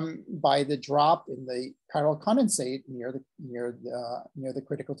by the drop in the chiral condensate near the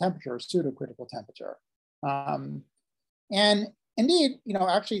critical temperature, or pseudo-critical temperature. And indeed,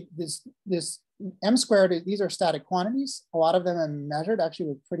 actually this M squared, these are static quantities. A lot of them are measured actually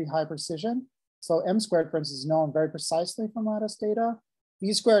with pretty high precision. So M squared, for instance, is known very precisely from lattice data.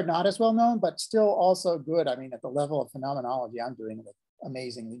 V squared, not as well known, but still also good. I mean, at the level of phenomenology, I'm doing it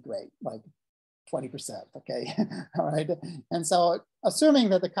amazingly great, like 20%, okay, all right. And so assuming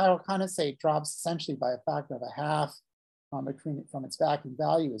that the chiral condensate drops essentially by a factor of 1/2 from its vacuum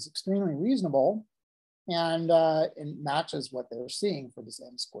value is extremely reasonable, and it matches what they're seeing for this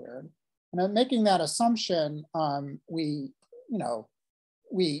M squared. And making that assumption, we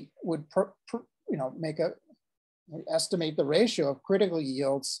would estimate the ratio of critical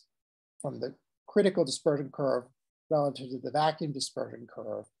yields from the critical dispersion curve relative to the vacuum dispersion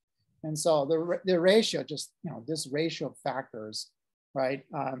curve. And so the ratio, just this ratio of factors, right,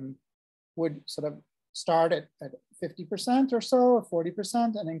 would sort of start at 50% or so, or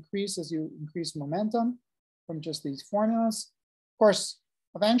 40%, and increase as you increase momentum from just these formulas. Of course,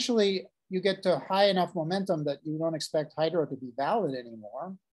 eventually you get to high enough momentum that you don't expect hydro to be valid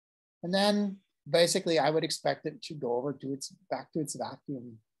anymore. And then basically I would expect it to go over to back to its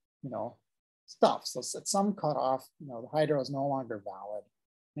vacuum, stuff. So at some cutoff, the hydro is no longer valid.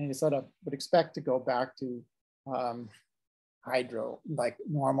 And you sort of would expect to go back to hydro, like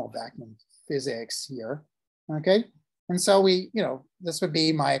normal vacuum physics here, okay? And so this would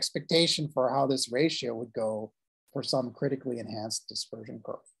be my expectation for how this ratio would go for some critically enhanced dispersion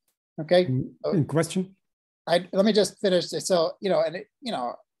curve, okay? Question? Let me just finish this. So,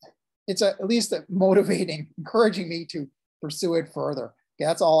 it's at least motivating, encouraging me to pursue it further. Okay,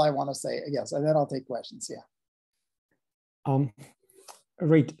 that's all I want to say. Yes, and then I'll take questions, yeah.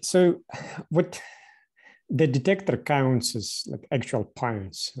 Right, so what the detector counts as like actual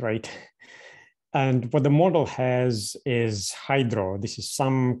pions, right? And what the model has is hydro. This is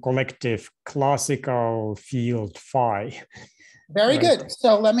some collective classical field phi. Very right? Good.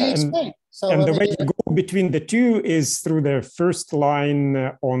 So let me explain. And the way you go between the two is through the first line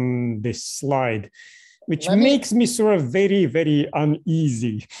on this slide, which makes me sort of very, very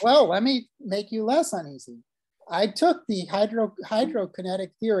uneasy. Well, let me make you less uneasy. I took the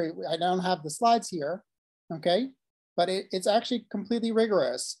hydrokinetic theory. I don't have the slides here, okay? But it's actually completely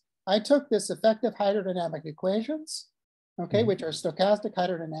rigorous. I took this effective hydrodynamic equations, okay, which are stochastic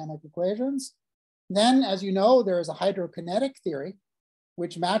hydrodynamic equations. Then, as you know, there is a hydrokinetic theory,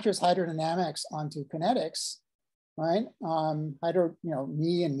 which matches hydrodynamics onto kinetics, right?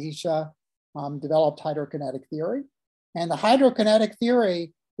 Me and Misha developed hydrokinetic theory. And the hydrokinetic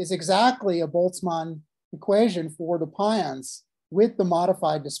theory is exactly a Boltzmann equation for the pions with the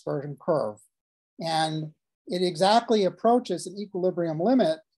modified dispersion curve. And it exactly approaches an equilibrium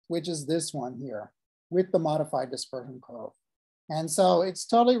limit, which is this one here, with the modified dispersion curve. And so it's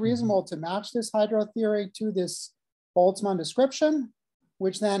totally reasonable to match this hydro theory to this Boltzmann description,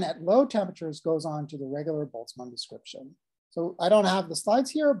 which then at low temperatures goes on to the regular Boltzmann description. So I don't have the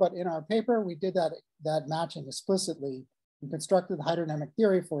slides here, but in our paper, we did that matching explicitly and constructed the hydrodynamic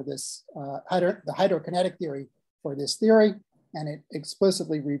theory for this, the hydrokinetic theory for this theory, and it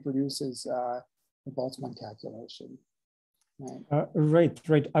explicitly reproduces the Boltzmann calculation. Right.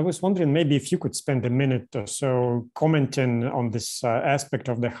 I was wondering maybe if you could spend a minute or so commenting on this aspect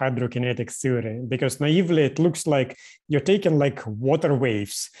of the hydrokinetic theory, because naively it looks like you're taking like water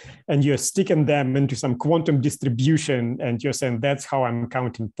waves and you're sticking them into some quantum distribution and you're saying that's how I'm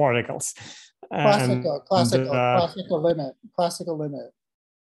counting particles. Classical limit.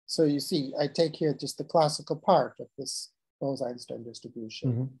 So you see, I take here just the classical part of this Bose-Einstein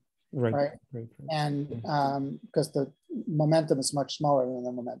distribution. Right. And because the momentum is much smaller than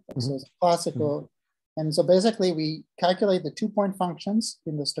the momentum. So it's classical. And so basically we calculate the 2-point functions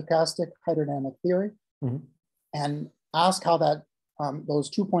in the stochastic hydrodynamic theory and ask how that those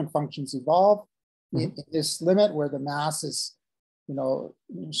 2-point functions evolve in this limit where the mass is,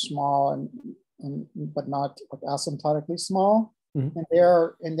 small and but not asymptotically small. Mhm.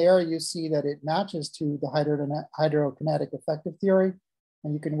 And there you see that it matches to the hydrokinetic effective theory.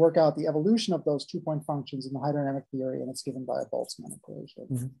 And you can work out the evolution of those 2-point functions in the hydrodynamic theory, and it's given by a Boltzmann equation.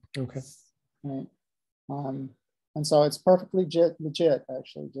 Mm-hmm. Okay. Right. And so it's perfectly legit,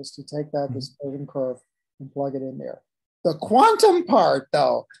 actually, just to take that dispersion curve and plug it in there. The quantum part,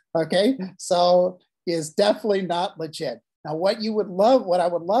 though, okay, so is definitely not legit. Now, what I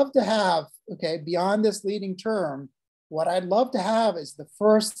would love to have, okay, beyond this leading term, what I'd love to have is the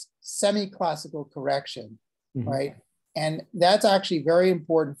first semi-classical correction, right? And that's actually very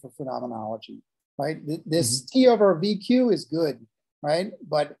important for phenomenology, right? This T over VQ is good, right?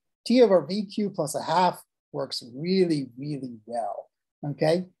 But T over VQ plus a half works really, really well,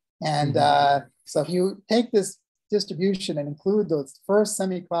 okay? And so if you take this distribution and include the first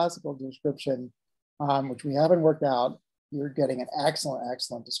semi-classical description, which we haven't worked out, you're getting an excellent,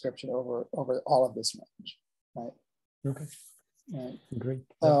 excellent description over all of this range, right? Okay. Right. Great.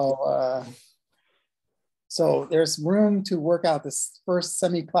 So there's room to work out this first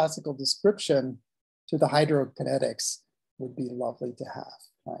semi-classical description to the hydrokinetics would be lovely to have,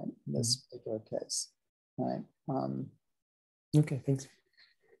 right? In this particular case, right? Okay, thanks.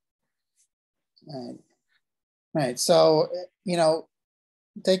 Right. Right. So, you know,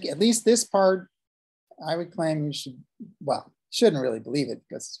 take at least this part. I would claim you should, well, shouldn't really believe it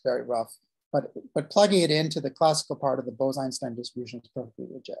because it's very rough, but plugging it into the classical part of the Bose-Einstein distribution is perfectly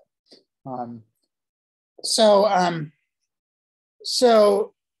legit. So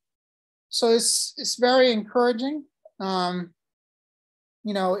it's very encouraging.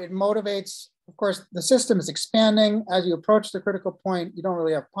 You know, it motivates, of course, the system is expanding. As you approach the critical point, you don't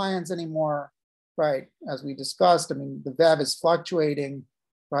really have pions anymore, right? As we discussed, I mean, the VEV is fluctuating,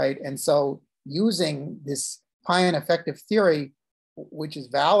 right? And so using this pion effective theory, which is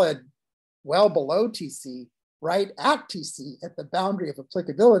valid well below TC, right at TC at the boundary of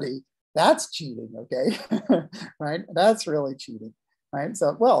applicability, that's cheating, okay? Right? That's really cheating, right?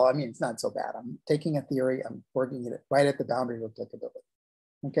 So, well, I mean, it's not so bad. I'm taking a theory, I'm working it right at the boundary of applicability,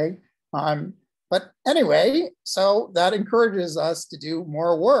 okay? But anyway, so that encourages us to do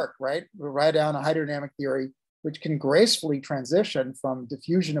more work, right? We write down a hydrodynamic theory, which can gracefully transition from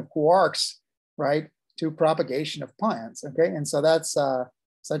diffusion of quarks, right, to propagation of pions, okay? And so that's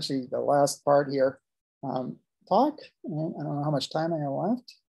essentially the last part here. Talk, I don't know how much time I have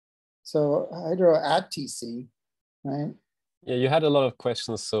left. So hydro at TC, right? Yeah, you had a lot of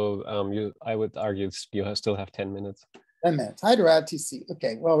questions, so I would argue you still have 10 minutes. 10 minutes, hydro at TC.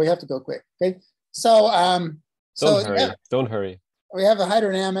 Okay, well, we have to go quick, okay? So, don't hurry, yeah, don't hurry. We have a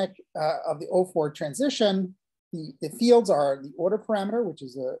hydrodynamic of the O4 transition. The fields are the order parameter, which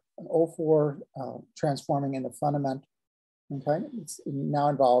is an O4 transforming into fundament, okay? It now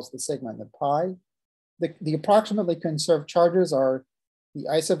involves the sigma and the pi. The approximately conserved charges are the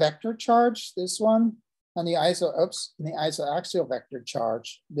isovector charge, this one, and the isoaxial vector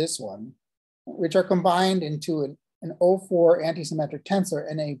charge, this one, which are combined into an O4 antisymmetric tensor,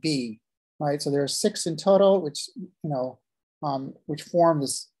 NAB, right? So there are 6 in total, which, you know, which form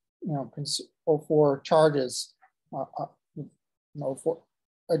this, you know, O4 charges, O4,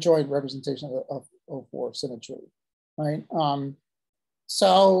 a joint representation of O4 symmetry, right?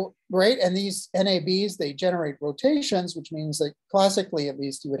 So, right, and these NABs, they generate rotations, which means that classically, at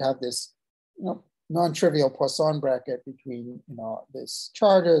least, you would have this, you know, non-trivial Poisson bracket between, you know, these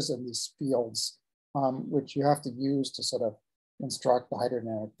charges and these fields, which you have to use to sort of construct the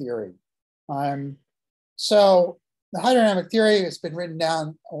hydrodynamic theory. So the hydrodynamic theory has been written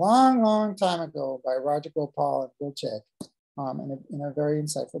down a long, long time ago by Roger Gopal and Wilczek in a very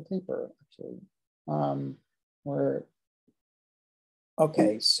insightful paper, actually, where,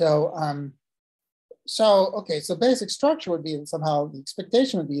 okay, so basic structure would be somehow, the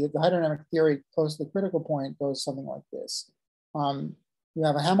expectation would be that the hydrodynamic theory close to the critical point goes something like this. You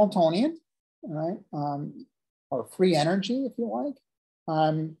have a Hamiltonian, right? Or free energy, if you like.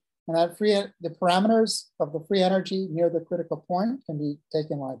 And that the parameters of the free energy near the critical point can be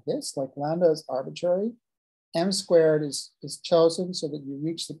taken like this, like lambda is arbitrary. M squared is chosen so that you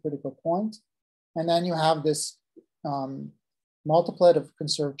reach the critical point. And then you have this multiplet of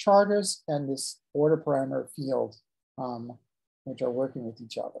conserved charges and this order parameter field, which are working with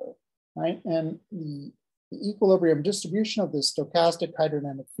each other, right? And the equilibrium distribution of the stochastic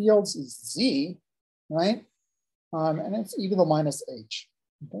hydrodynamic fields is Z, right? And it's e to the minus H,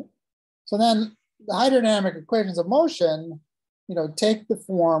 okay? So then the hydrodynamic equations of motion, you know, take the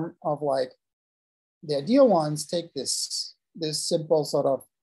form of, like, the ideal ones take this simple sort of,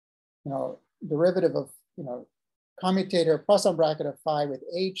 you know, derivative of, you know, commutator Poisson bracket of phi with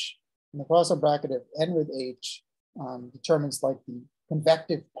H and the Poisson bracket of n with H, determines like the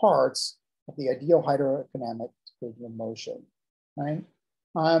convective parts of the ideal hydrodynamic equation of motion, right?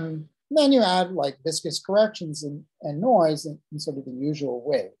 Then you add like viscous corrections and noise in sort of the usual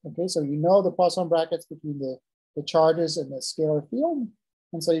way. Okay, so you know the Poisson brackets between the charges and the scalar field,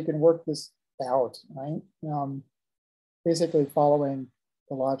 and so you can work this out, right? Basically following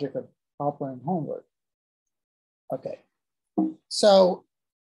the logic of Hopper and Holmberg. Okay, so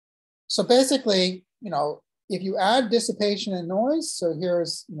basically, if you add dissipation and noise, so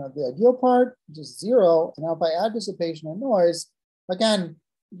here's the ideal part, which is 0, and now if I add dissipation and noise, again,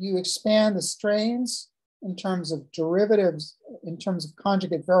 you expand the strains in terms of derivatives, in terms of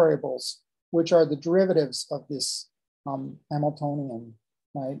conjugate variables, which are the derivatives of this Hamiltonian,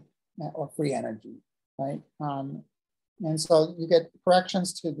 right, or free energy, right? And so you get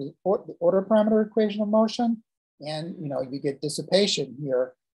corrections to the order parameter equation of motion, and you get dissipation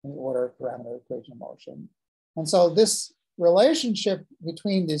here in the order parameter equation of motion. And so this relationship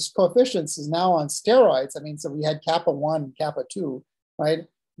between these coefficients is now on steroids. I mean, so we had kappa 1, kappa 2, right?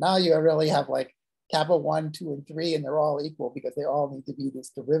 Now you really have like kappa 1, 2, and 3, and they're all equal because they all need to be this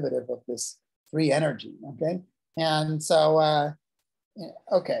derivative of this free energy, okay? And so,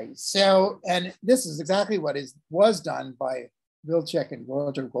 okay, so, and this is exactly what was done by Wilczek and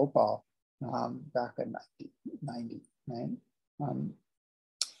Roger Gopal back in 1990, right?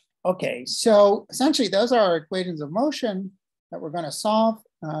 Okay, so essentially those are our equations of motion that we're going to solve.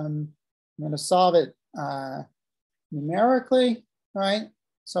 I'm going to solve it numerically, right?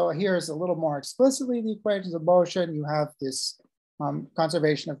 So here's a little more explicitly the equations of motion. You have this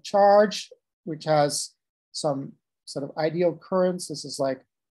conservation of charge, which has some sort of ideal currents. This is like,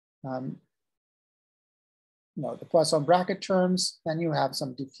 the Poisson bracket terms. Then you have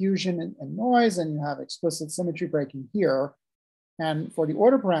some diffusion and noise, and you have explicit symmetry breaking here. And for the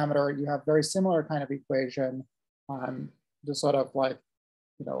order parameter, you have very similar kind of equation, just sort of like,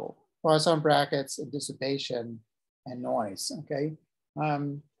 Poisson brackets and dissipation and noise, okay?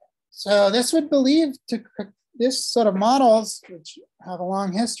 So this would this sort of models, which have a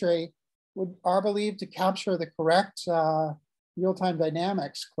long history, are believed to capture the correct real-time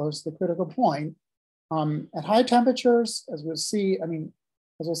dynamics close to the critical point. At high temperatures, as we'll see,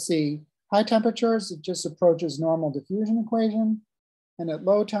 high temperatures, it just approaches normal diffusion equation. And at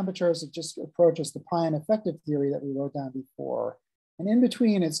low temperatures, it just approaches the pion effective theory that we wrote down before. And in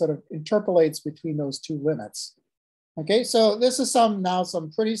between, it sort of interpolates between those two limits. Okay, so this is some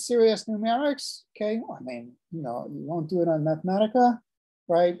pretty serious numerics. Okay, I mean, you won't do it on Mathematica,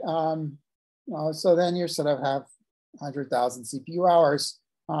 right? So then you sort of have 100,000 CPU hours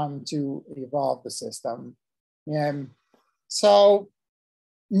to evolve the system. And so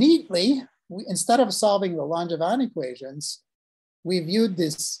neatly, instead of solving the Langevin equations, we viewed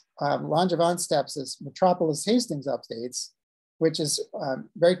this Langevin steps as Metropolis Hastings updates, which is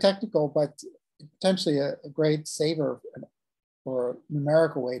very technical, but potentially a great saver for a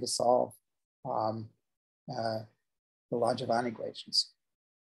numerical way to solve the Langevin equations.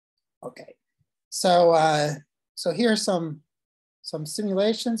 Okay, so here's some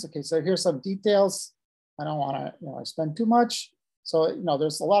simulations. Okay, so here's some details. I don't want to spend too much. So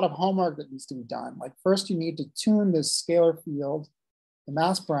there's a lot of homework that needs to be done. Like first, you need to tune this scalar field, the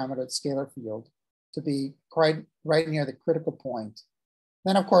mass parameter of the scalar field, to be right near the critical point.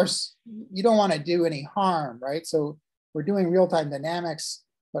 Then, of course, you don't want to do any harm, right? So we're doing real-time dynamics,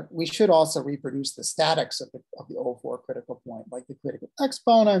 but we should also reproduce the statics of the O4 critical point, like the critical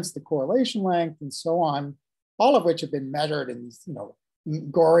exponents, the correlation length, and so on, all of which have been measured in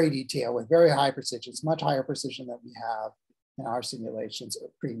gory detail with very high precision, much higher precision than we have in our simulations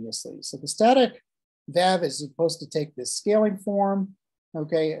previously. So the static VEV is supposed to take this scaling form,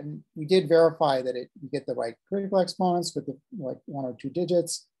 okay, and we did verify that you get the right critical exponents with like 1 or 2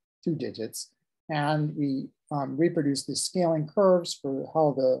 digits, and we reproduce the scaling curves for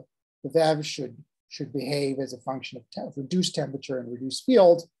how the VEV should behave as a function of reduced temperature and reduced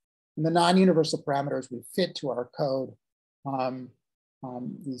field. And the non-universal parameters we fit to our code,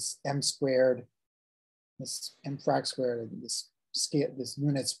 these m squared, this m frac squared, and this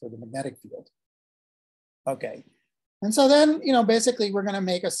units for the magnetic field. Okay, and so then, basically we're going to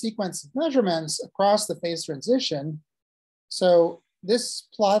make a sequence of measurements across the phase transition. So this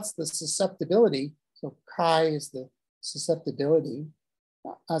plots the susceptibility. So chi is the susceptibility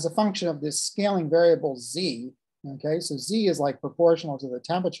as a function of this scaling variable z. Okay, so z is like proportional to the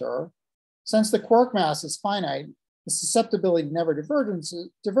temperature. Since the quark mass is finite, the susceptibility never diverges,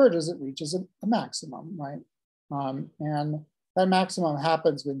 it reaches a maximum, right? And that maximum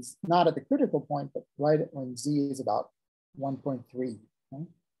happens when not at the critical point, but right when z is about 1.3, right?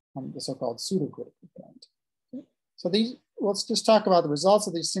 The so-called pseudocritical point. Okay. So let's just talk about the results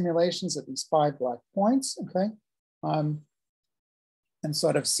of these simulations at these 5 black points, okay? And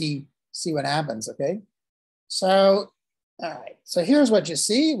sort of see what happens, okay? So, all right, so here's what you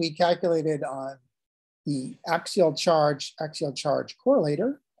see. We calculated on the axial charge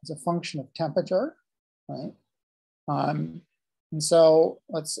correlator as a function of temperature, right? And so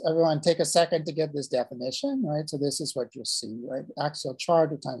let's everyone take a second to get this definition, right? So this is what you'll see, right? Axial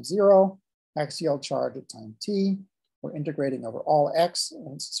charge at time 0, axial charge at time t. We're integrating over all x,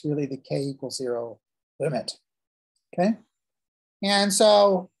 and it's really the k equals 0 limit, okay? And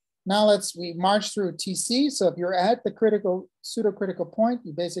so now we march through TC. So if you're at the pseudo-critical point,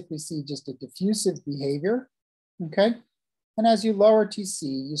 you basically see just a diffusive behavior, okay? And as you lower TC,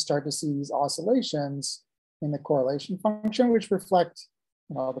 you start to see these oscillations in the correlation function, which reflect,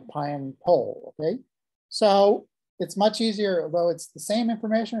 the pion pole, okay? So it's much easier, although it's the same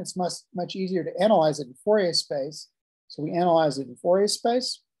information, it's much easier to analyze it in Fourier space. So we analyze it in Fourier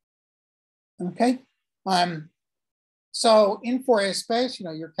space, okay? So in Fourier space,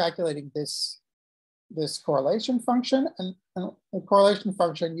 you're calculating this correlation function, and the correlation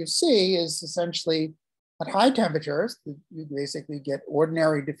function you see is essentially at high temperatures, you basically get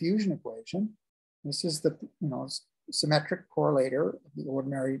ordinary diffusion equation. This is the symmetric correlator of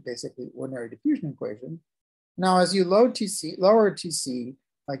the basically ordinary diffusion equation. Now, as you lower TC,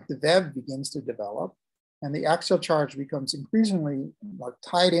 like the VEV begins to develop, and the axial charge becomes increasingly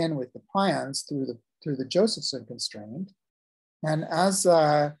tied in with the pions through the Josephson constraint. And as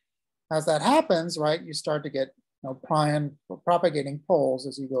that happens, right, you start to get pion propagating poles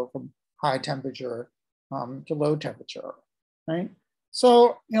as you go from high temperature to low temperature, right?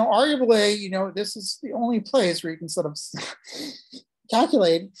 So, arguably, this is the only place where you can sort of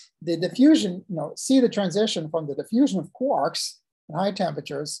calculate the diffusion, see the transition from the diffusion of quarks at high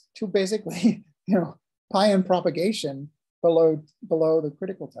temperatures to basically, pion propagation below the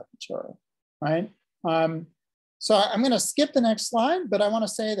critical temperature, right? So I'm going to skip the next slide, but I want to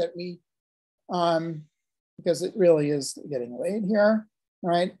say that we, because it really is getting late here,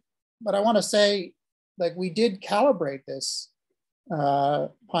 right? But I want to say, we did calibrate this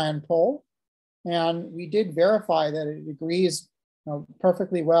pion pole, and we did verify that it agrees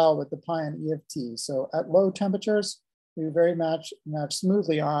perfectly well with the pion EFT. So at low temperatures, we very match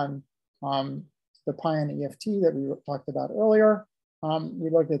smoothly on the pion EFT that we talked about earlier. We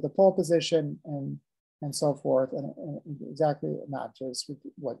looked at the pole position and so forth, and exactly matches with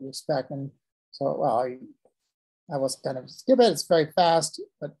what you expect. And so, well, I was kind of skip it. It's very fast,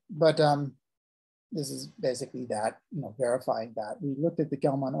 but this is basically that, verifying that. We looked at the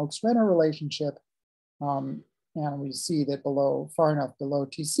Gelman-Oakes-Renner relationship, and we see that far enough below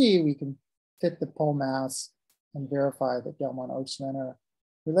TC, we can fit the pole mass and verify the Gelman-Oakes-Renner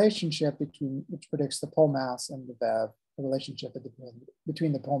relationship which predicts the pole mass and the VEV, the relationship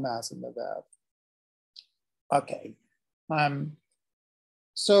between the pole mass and the VEV. Okay,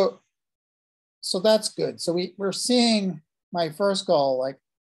 so that's good. So we're seeing my first goal,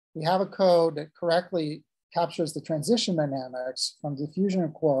 we have a code that correctly captures the transition dynamics from diffusion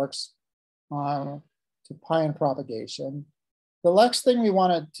of quarks to pion propagation. The next thing we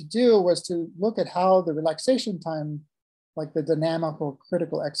wanted to do was to look at how the relaxation time, the dynamical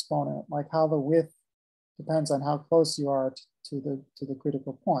critical exponent, how the width depends on how close you are to the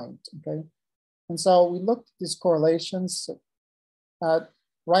critical point, okay? And so we looked at these correlations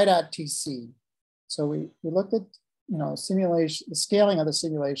right at TC. So we looked at the scaling of the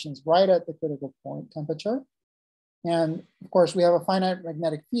simulations right at the critical point temperature. And of course, we have a finite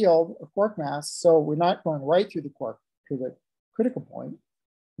magnetic field of quark mass, so we're not going right through the quark to the critical point,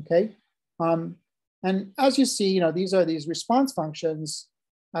 okay? And as you see, these are these response functions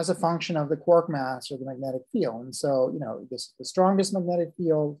as a function of the quark mass or the magnetic field. And so, this is the strongest magnetic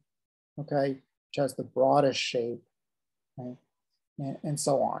field, okay, which has the broadest shape, right? And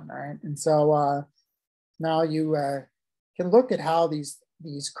so on, right? And so now you can look at how these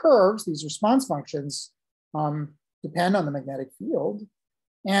curves, these response functions, depend on the magnetic field.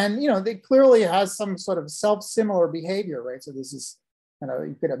 And, they clearly has some sort of self-similar behavior, right? So this is,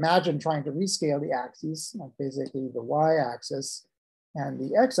 you could imagine trying to rescale the axes, basically the y-axis and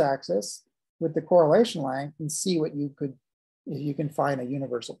the x-axis with the correlation length and see what you can find a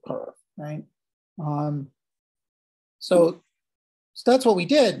universal curve, right? So that's what we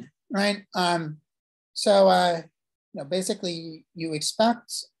did, right? Basically you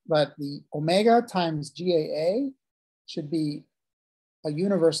expect that the omega times GAA should be a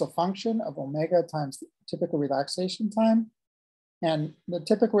universal function of omega times the typical relaxation time. And the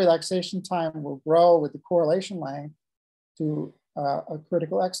typical relaxation time will grow with the correlation length to a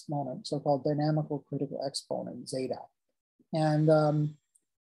critical exponent, so-called dynamical critical exponent, zeta. And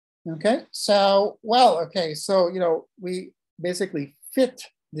okay, so, well, okay, so, you know, we basically fit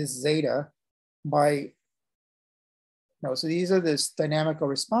this zeta by, you know, so these are this dynamical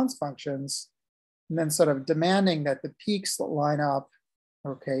response functions, and then sort of demanding that the peaks that line up,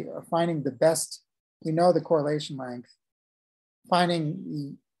 okay, are finding the best, we know the correlation length,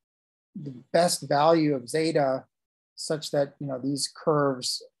 finding the best value of zeta such that, you know, these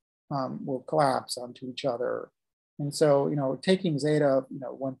curves will collapse onto each other. And so, you know, taking zeta, you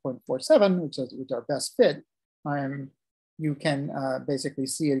know, 1.47, which is our best fit, you can basically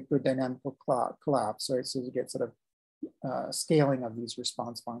see a good dynamical collapse. Right? So you get sort of scaling of these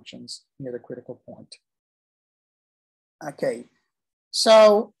response functions near the critical point. Okay,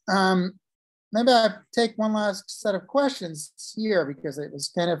 so maybe I'll take one last set of questions here because it was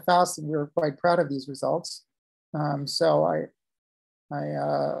kind of fast and we were quite proud of these results. So I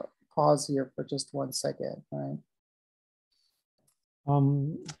pause here for just 1 second, right?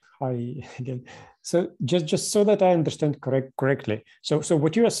 Hi again. So just so that I understand correctly. So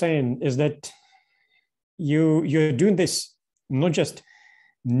what you are saying is that you're doing this not just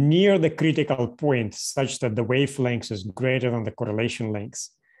near the critical point such that the wavelength is greater than the correlation length.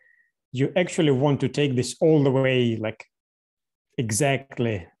 You actually want to take this all the way, like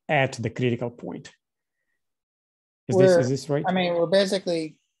exactly at the critical point. Is this right? I mean, we're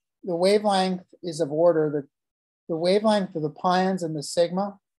basically, the wavelength is of order, the wavelength of the pions and the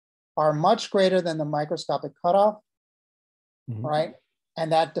sigma are much greater than the microscopic cutoff, right?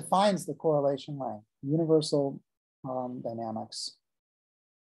 And that defines the correlation length, universal dynamics,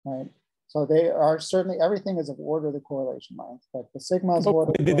 right? So they are certainly, everything is of order the correlation length, but the sigma is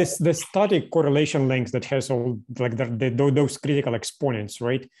order. The static correlation length that has all like those critical exponents,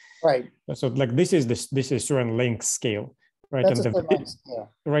 right? Right. So like this is certain length scale, right? That's and yeah.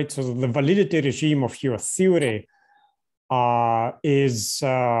 Right. So the validity regime of your theory is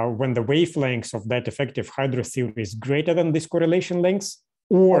when the wavelengths of that effective hydro theory is greater than this correlation length,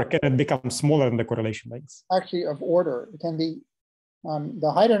 or can it become smaller than the correlation length? Actually, of order. It can be.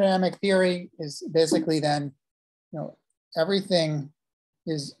 The hydrodynamic theory is basically then, you know, everything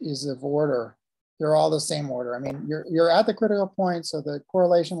is of order. They're all the same order. I mean, you're at the critical point, so the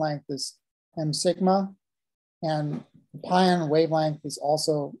correlation length is m sigma, and the pion wavelength is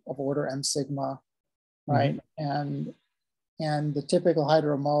also of order m sigma, right? And the typical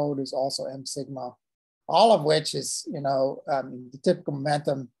hydro mode is also m sigma, all of which is, you know, the typical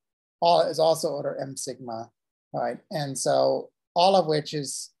momentum is also order m sigma, right? And so all of which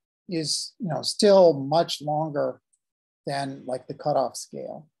is you know, still much longer than like the cutoff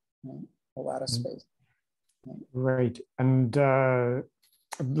scale, right? The lattice space. Right, and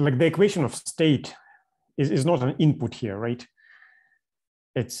like the equation of state is not an input here, right?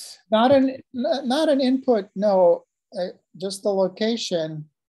 It's not an input. No, just the location.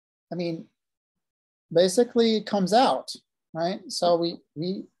 I mean, basically it comes out, right? So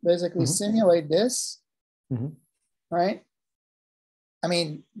we basically simulate this, right? I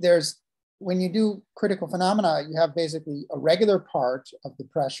mean, when you do critical phenomena, you have basically a regular part of the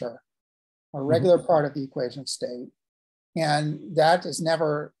pressure, a regular part of the equation of state. And that is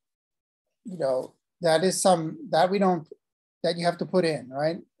never, you know, that is that you have to put in,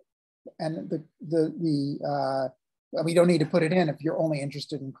 right? And we don't need to put it in if you're only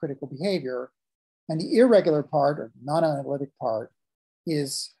interested in critical behavior. And the irregular part or non-analytic part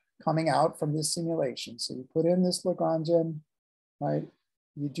is coming out from this simulation. So you put in this Lagrangian, right?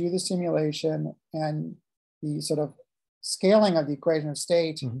 You do the simulation, and the sort of scaling of the equation of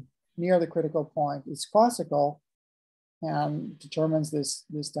state near the critical point is classical and determines this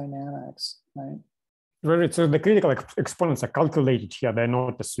dynamics, right? Right. So the critical exponents are calculated here; they're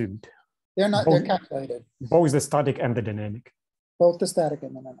not assumed. They're not. They're calculated. Both the static and the dynamic. Both the static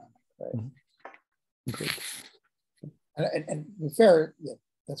and the dynamic. Right. Great. And fair, yeah,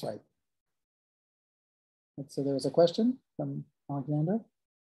 that's right. So there was a question from Alexander.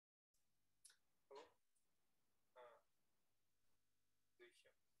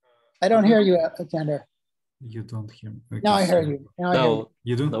 I don't hear you, Alexander. You don't hear me. Okay, now I hear you. Now I hear you.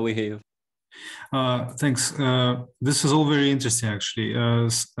 You do? No, we hear you. Thanks. This is all very interesting, actually.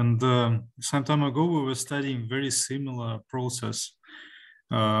 Some time ago, we were studying very similar process,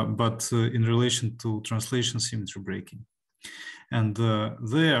 but in relation to translation symmetry breaking. And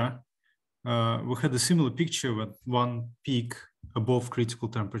there, we had a similar picture when one peak above critical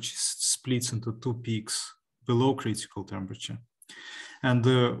temperature splits into two peaks below critical temperature. And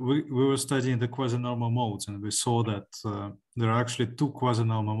we were studying the quasi-normal modes, and we saw that there are actually two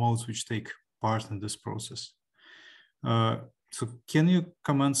quasi-normal modes which take part in this process. So can you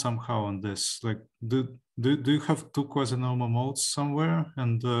comment somehow on this? Like, do you have two quasi-normal modes somewhere,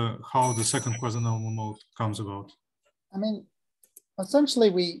 and how the second quasi-normal mode comes about? I mean,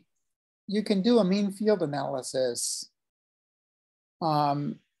 essentially, you can do a mean field analysis,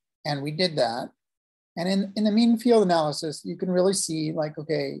 and we did that. And in the mean field analysis, you can really see like,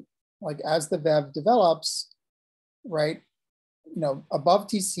 okay, like as the VEV develops, right? Above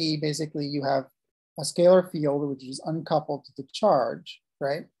TC, basically you have a scalar field which is uncoupled to the charge,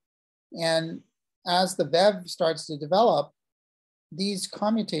 right? And as the VEV starts to develop, these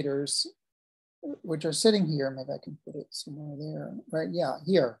commutators, which are sitting here, maybe I can put it somewhere there, right? Yeah,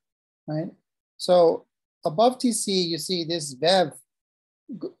 here, right? So above TC, you see this VEV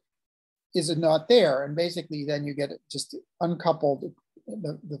is not there. And basically then you get just uncoupled,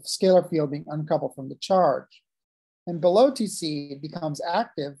 the scalar field being uncoupled from the charge. And below TC, it becomes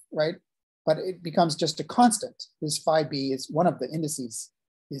active, right? But it becomes just a constant. This phi b is one of the indices,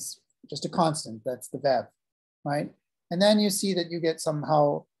 is just a constant, that's the VEV, right? And then you see that you get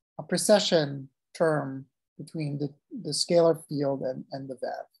somehow a precession term between the scalar field and the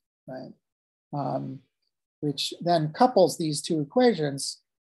VEV, right? Which then couples these two equations.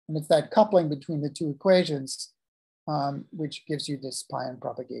 And it's that coupling between the two equations which gives you this pion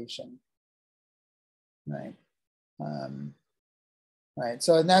propagation, right? Right.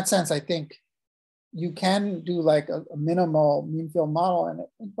 So in that sense, I think you can do like a minimal mean field model, and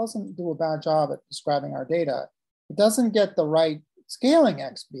it doesn't do a bad job at describing our data. It doesn't get the right scaling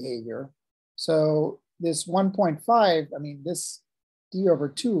X behavior. So this 1.5, I mean, this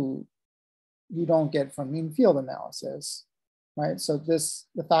d/2, you don't get from mean field analysis, right? So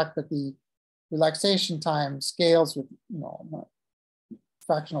the fact that the relaxation time scales with,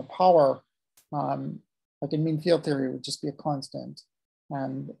 fractional power, like in mean field theory, would just be a constant.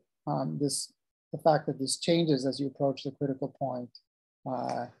 And the fact that this changes as you approach the critical point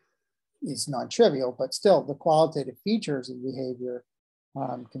is non-trivial, but still the qualitative features of behavior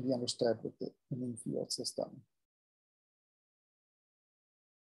can be understood with the mean field system.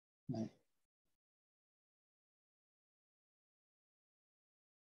 Right.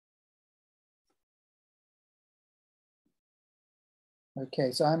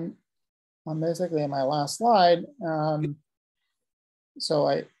 Okay, so I'm basically on my last slide. So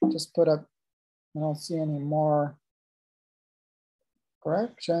I just put up, I don't see any more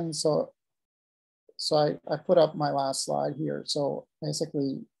corrections. So I put up my last slide here. So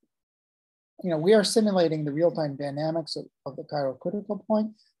basically, we are simulating the real-time dynamics of the chiral critical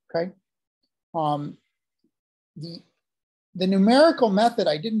point, okay? The numerical method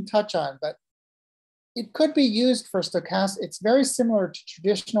I didn't touch on, but it could be used for stochastic. It's very similar to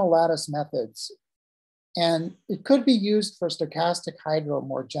traditional lattice methods. And it could be used for stochastic hydro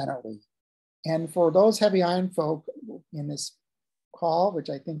more generally. And for those heavy ion folk in this call, which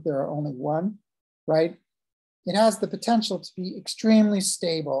I think there are only one, right? It has the potential to be extremely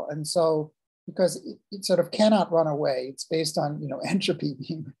stable. And so, because it sort of cannot run away, it's based on, entropy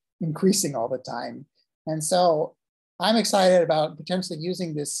being increasing all the time. And so I'm excited about potentially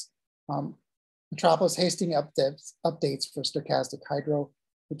using this Metropolis Hastings updates for stochastic hydro,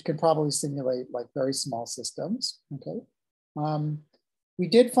 which can probably simulate like very small systems, okay? We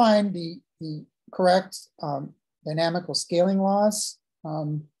did find the correct dynamical scaling laws,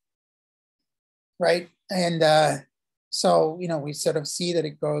 right? And so, we sort of see that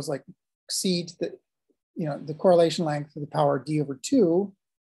it goes like exceeds the correlation length to the power d/2,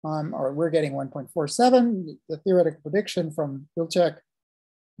 or we're getting 1.47. The theoretical prediction from Wilczek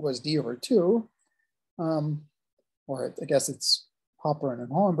was d/2, or I guess it's Hopper and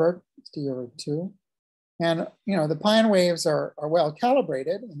Hohenberg, it's d/2. And the pion waves are well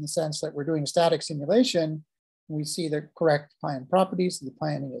calibrated in the sense that we're doing a static simulation. We see the correct pion properties of the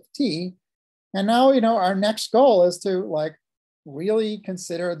pion EFT. And now, our next goal is to like really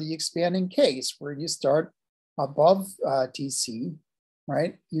consider the expanding case where you start above TC,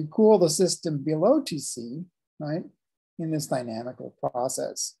 right? You cool the system below TC, right? In this dynamical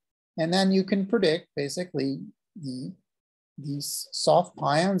process. And then you can predict basically these soft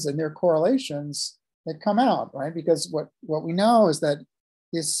pions and their correlations that come out, right? Because what we know is that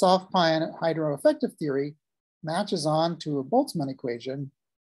this soft pion hydroeffective theory matches on to a Boltzmann equation.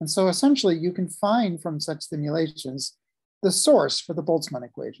 And so essentially you can find from such simulations the source for the Boltzmann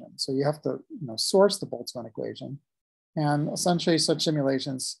equation. So you have to source the Boltzmann equation. And essentially such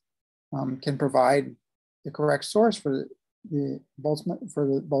simulations can provide the correct source for the Boltzmann,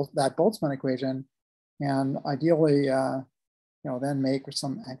 that Boltzmann equation, and ideally then make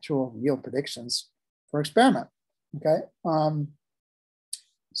some actual real predictions for experiment. Okay.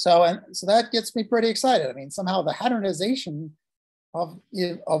 So that gets me pretty excited. I mean, somehow the hadronization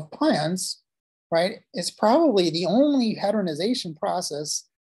of pions, right, is probably the only hadronization process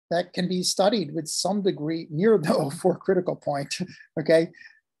that can be studied with some degree near the O4 critical point, okay,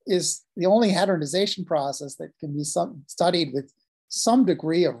 is the only hadronization process that can be studied with some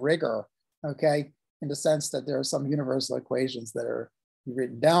degree of rigor, okay, in the sense that there are some universal equations that are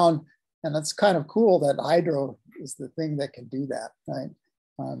written down. And it's kind of cool that hydro is the thing that can do that, right?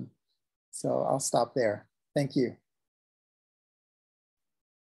 So I'll stop there. Thank you.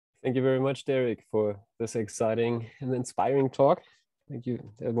 Thank you very much, Derek, for this exciting and inspiring talk. Thank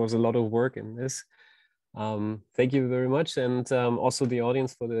you. There was a lot of work in this. Thank you very much. And also the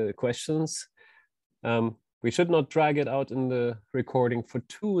audience for the questions. We should not drag it out in the recording for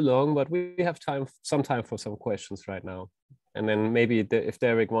too long, but we have some time for some questions right now. And then maybe if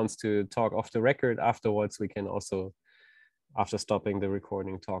Derek wants to talk off the record afterwards, we can also, after stopping the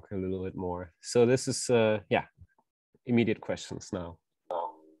recording, talk a little bit more. So this is, yeah, immediate questions now.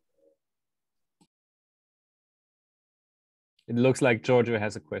 It looks like Giorgio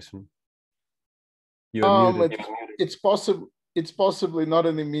has a question. You're muted. It's possibly not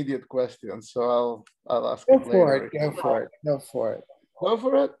an immediate question, so I'll ask Go it later. Go for it. Go for it. Go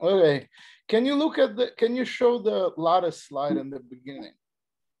for it. Okay. Can you look at can you show the lattice slide in the beginning?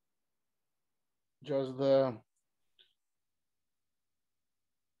 Just the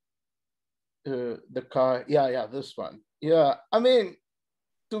car. Yeah, this one. Yeah, I mean,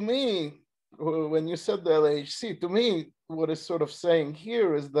 to me, when you said the LHC, to me, what it's sort of saying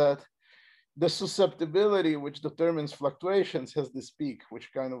here is that the susceptibility which determines fluctuations has this peak,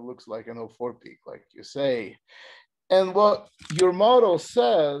 which kind of looks like an O4 peak, like you say. And what your model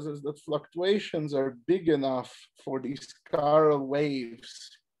says is that fluctuations are big enough for these chiral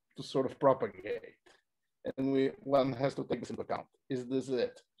waves to sort of propagate. And one has to take this into account. Is this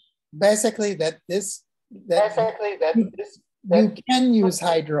it? Basically, you can use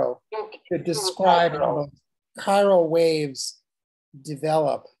hydro to describe how chiral waves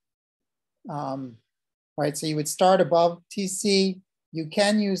develop. Right, so you would start above TC. You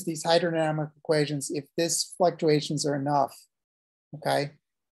can use these hydrodynamic equations if these fluctuations are enough, okay,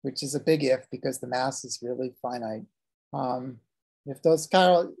 which is a big if because the mass is really finite. If those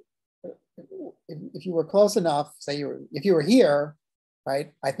chiral, if you were close enough, say if you were here,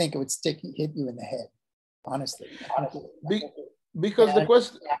 right, I think it would hit you in the head, honestly. Because the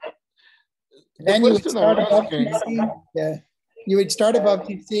question. Then you would start above TC. Yeah. You would start above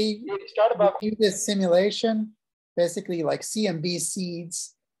TC, do this simulation, basically like CMB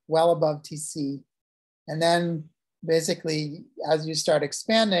seeds well above TC. And then basically, as you start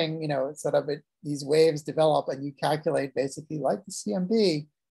expanding, sort of these waves develop and you calculate basically like the CMB,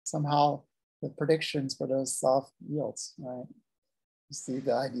 somehow the predictions for those soft yields, right? You see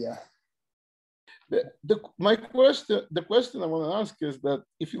the idea. The question I want to ask is that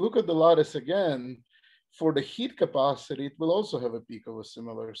if you look at the lattice again, for the heat capacity, it will also have a peak of a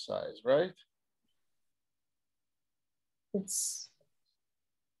similar size, right?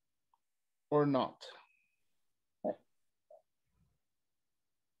 Or not?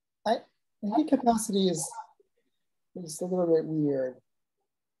 The heat capacity is a little bit weird.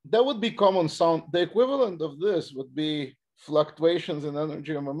 That would be common sound. The equivalent of this would be fluctuations in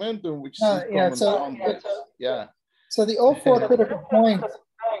energy and momentum, which common sound. Yeah. So the O4 critical point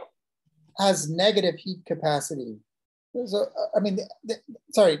has negative heat capacity. So, I mean,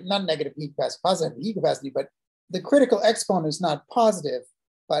 sorry, not negative heat capacity, positive heat capacity, but the critical exponent is not positive,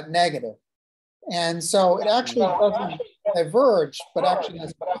 but negative. And so it actually doesn't diverge, but actually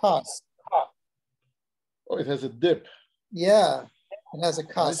has a cusp. Oh, it has a dip. Yeah, it has a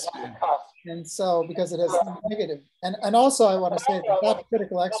cusp. And so because it has negative, and also I want to say that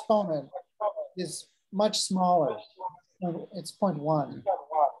critical exponent is much smaller. It's 0.1.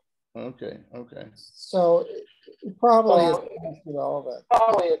 Okay. So it probably is relevant.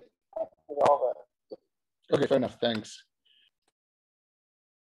 Okay, fair enough. Thanks.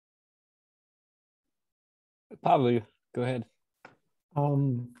 Pablo, go ahead.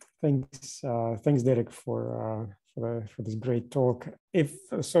 Thanks, Derek, for this great talk.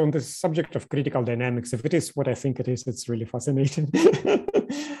 So on the subject of critical dynamics, if it is what I think it is, it's really fascinating.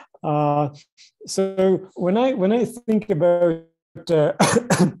 So when I think about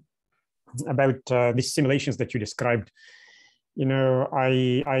these simulations that you described,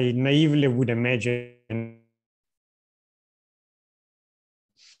 I naively would imagine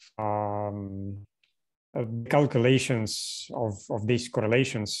calculations of these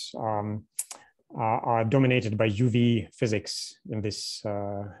correlations are dominated by UV physics in this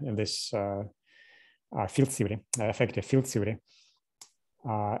field theory, effective field theory.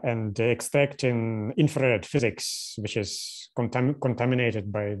 and extracting infrared physics, which is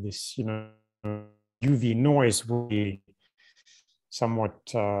contaminated by this, UV noise, will be somewhat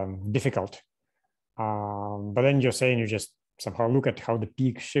difficult. But then you're saying you just somehow look at how the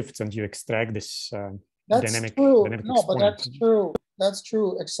peak shifts and you extract this dynamic no, exponent. But that's true. That's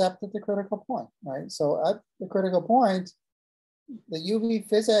true, except at the critical point, right? So at the critical point, the UV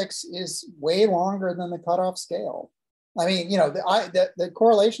physics is way longer than the cutoff scale. I mean, the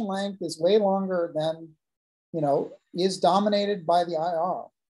correlation length is way longer than, is dominated by the IR,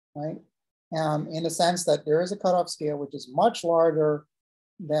 right? In the sense that there is a cutoff scale which is much larger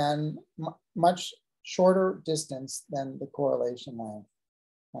than, much shorter distance than the correlation length,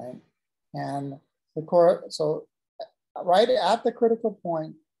 right? And so right at the critical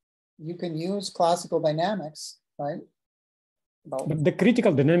point, you can use classical dynamics, right? But the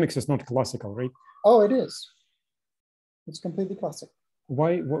critical dynamics is not classical, right? Oh, it is. It's completely classical.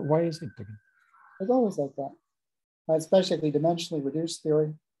 Why is it again? It's always like that, especially dimensionally reduced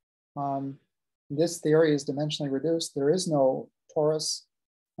theory. This theory is dimensionally reduced. There is no torus,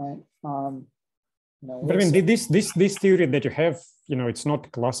 right? But I mean, this theory that you have, it's not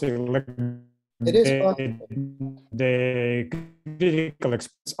classical. Like, it is classical. The critical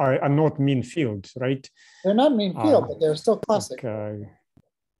exponents are not mean field, right? They're not mean field, but they're still classical. Okay.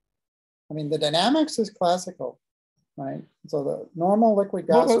 I mean, the dynamics is classical, right? So the normal liquid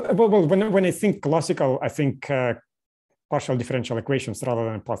gas. Well, when I think classical, I think partial differential equations rather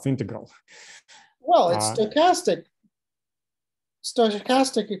than path integral. Well, it's stochastic.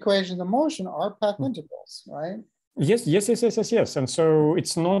 Stochastic equations of motion are path integrals, right? Yes. And so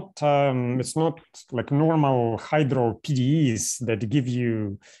it's not like normal hydro PDEs that give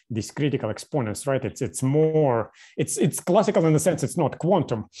you these critical exponents, right? It's more, it's classical in the sense it's not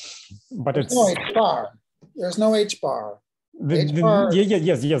quantum, but There's no H bar. There's no H bar.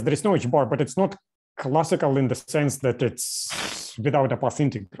 Yes, there is no H bar, but it's not classical in the sense that it's without a path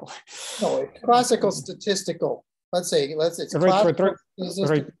integral. No, it's classical statistical. Let's say it's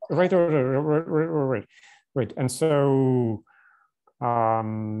right. And so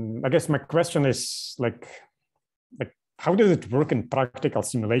I guess my question is like how does it work in practical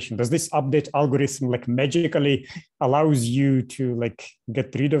simulation? Does this update algorithm like magically allows you to like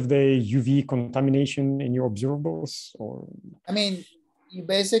get rid of the UV contamination in your observables? Or I mean, you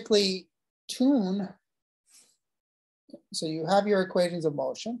basically tune. So you have your equations of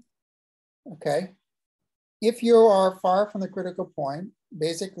motion, okay? If you are far from the critical point,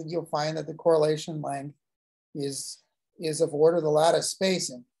 basically you'll find that the correlation length is of order the lattice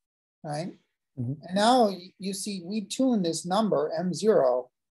spacing, right? Mm-hmm. And now you see we tune this number M0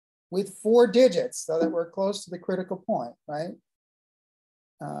 with 4 digits so that we're close to the critical point, right?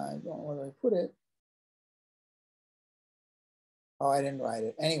 I don't know where I put it. Oh, I didn't write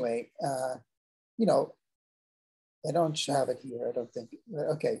it. Anyway, I don't have it here, I don't think.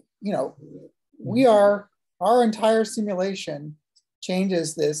 Okay, our entire simulation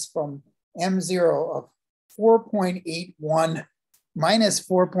changes this from M0 of 4.81 minus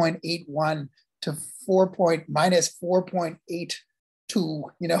 4.81 to minus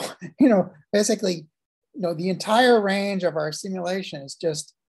 4.82. Basically, the entire range of our simulation is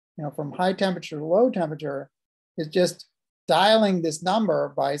just, from high temperature to low temperature, is just dialing this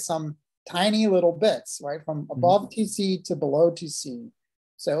number by some tiny little bits, right, from above TC to below TC.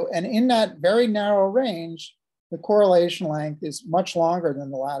 So, and in that very narrow range, the correlation length is much longer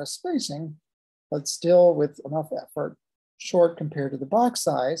than the lattice spacing, but still with enough effort, short compared to the box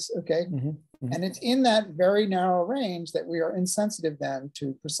size, okay? And it's in that very narrow range that we are insensitive then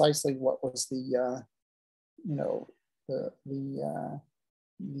to precisely what was the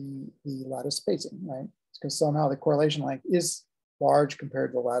lattice spacing, right? Because somehow the correlation length is large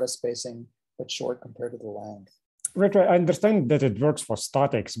compared to the lattice spacing, but short compared to the length. Right. I understand that it works for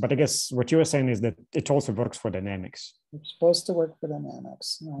statics, but I guess what you were saying is that it also works for dynamics. It's supposed to work for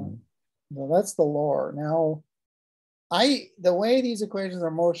dynamics. No. Well, that's the lore. Now, the way these equations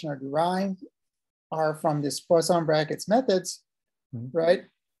of motion are derived are from this Poisson brackets methods, right?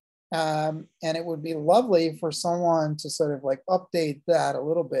 And it would be lovely for someone to sort of like update that a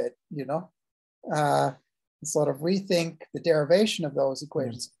little bit, sort of rethink the derivation of those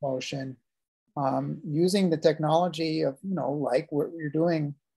equations of motion using the technology of, like what you're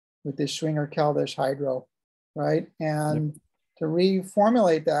doing with this Schwinger-Keldysh hydro, right? And to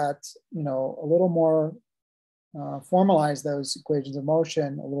reformulate that, a little more, formalize those equations of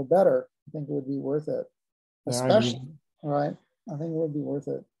motion a little better, I think it would be worth it. Especially, right? I think it would be worth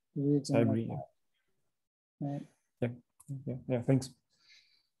it. I agree. Right. Yeah, thanks.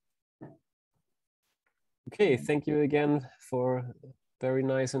 Okay, thank you again for very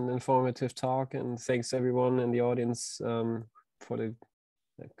nice and informative talk, and thanks everyone in the audience for the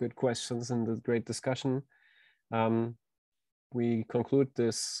good questions and the great discussion. We conclude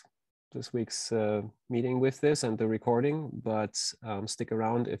this week's meeting with this and the recording, but stick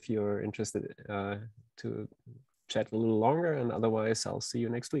around if you're interested to chat a little longer, and otherwise I'll see you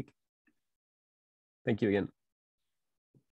next week. Thank you again.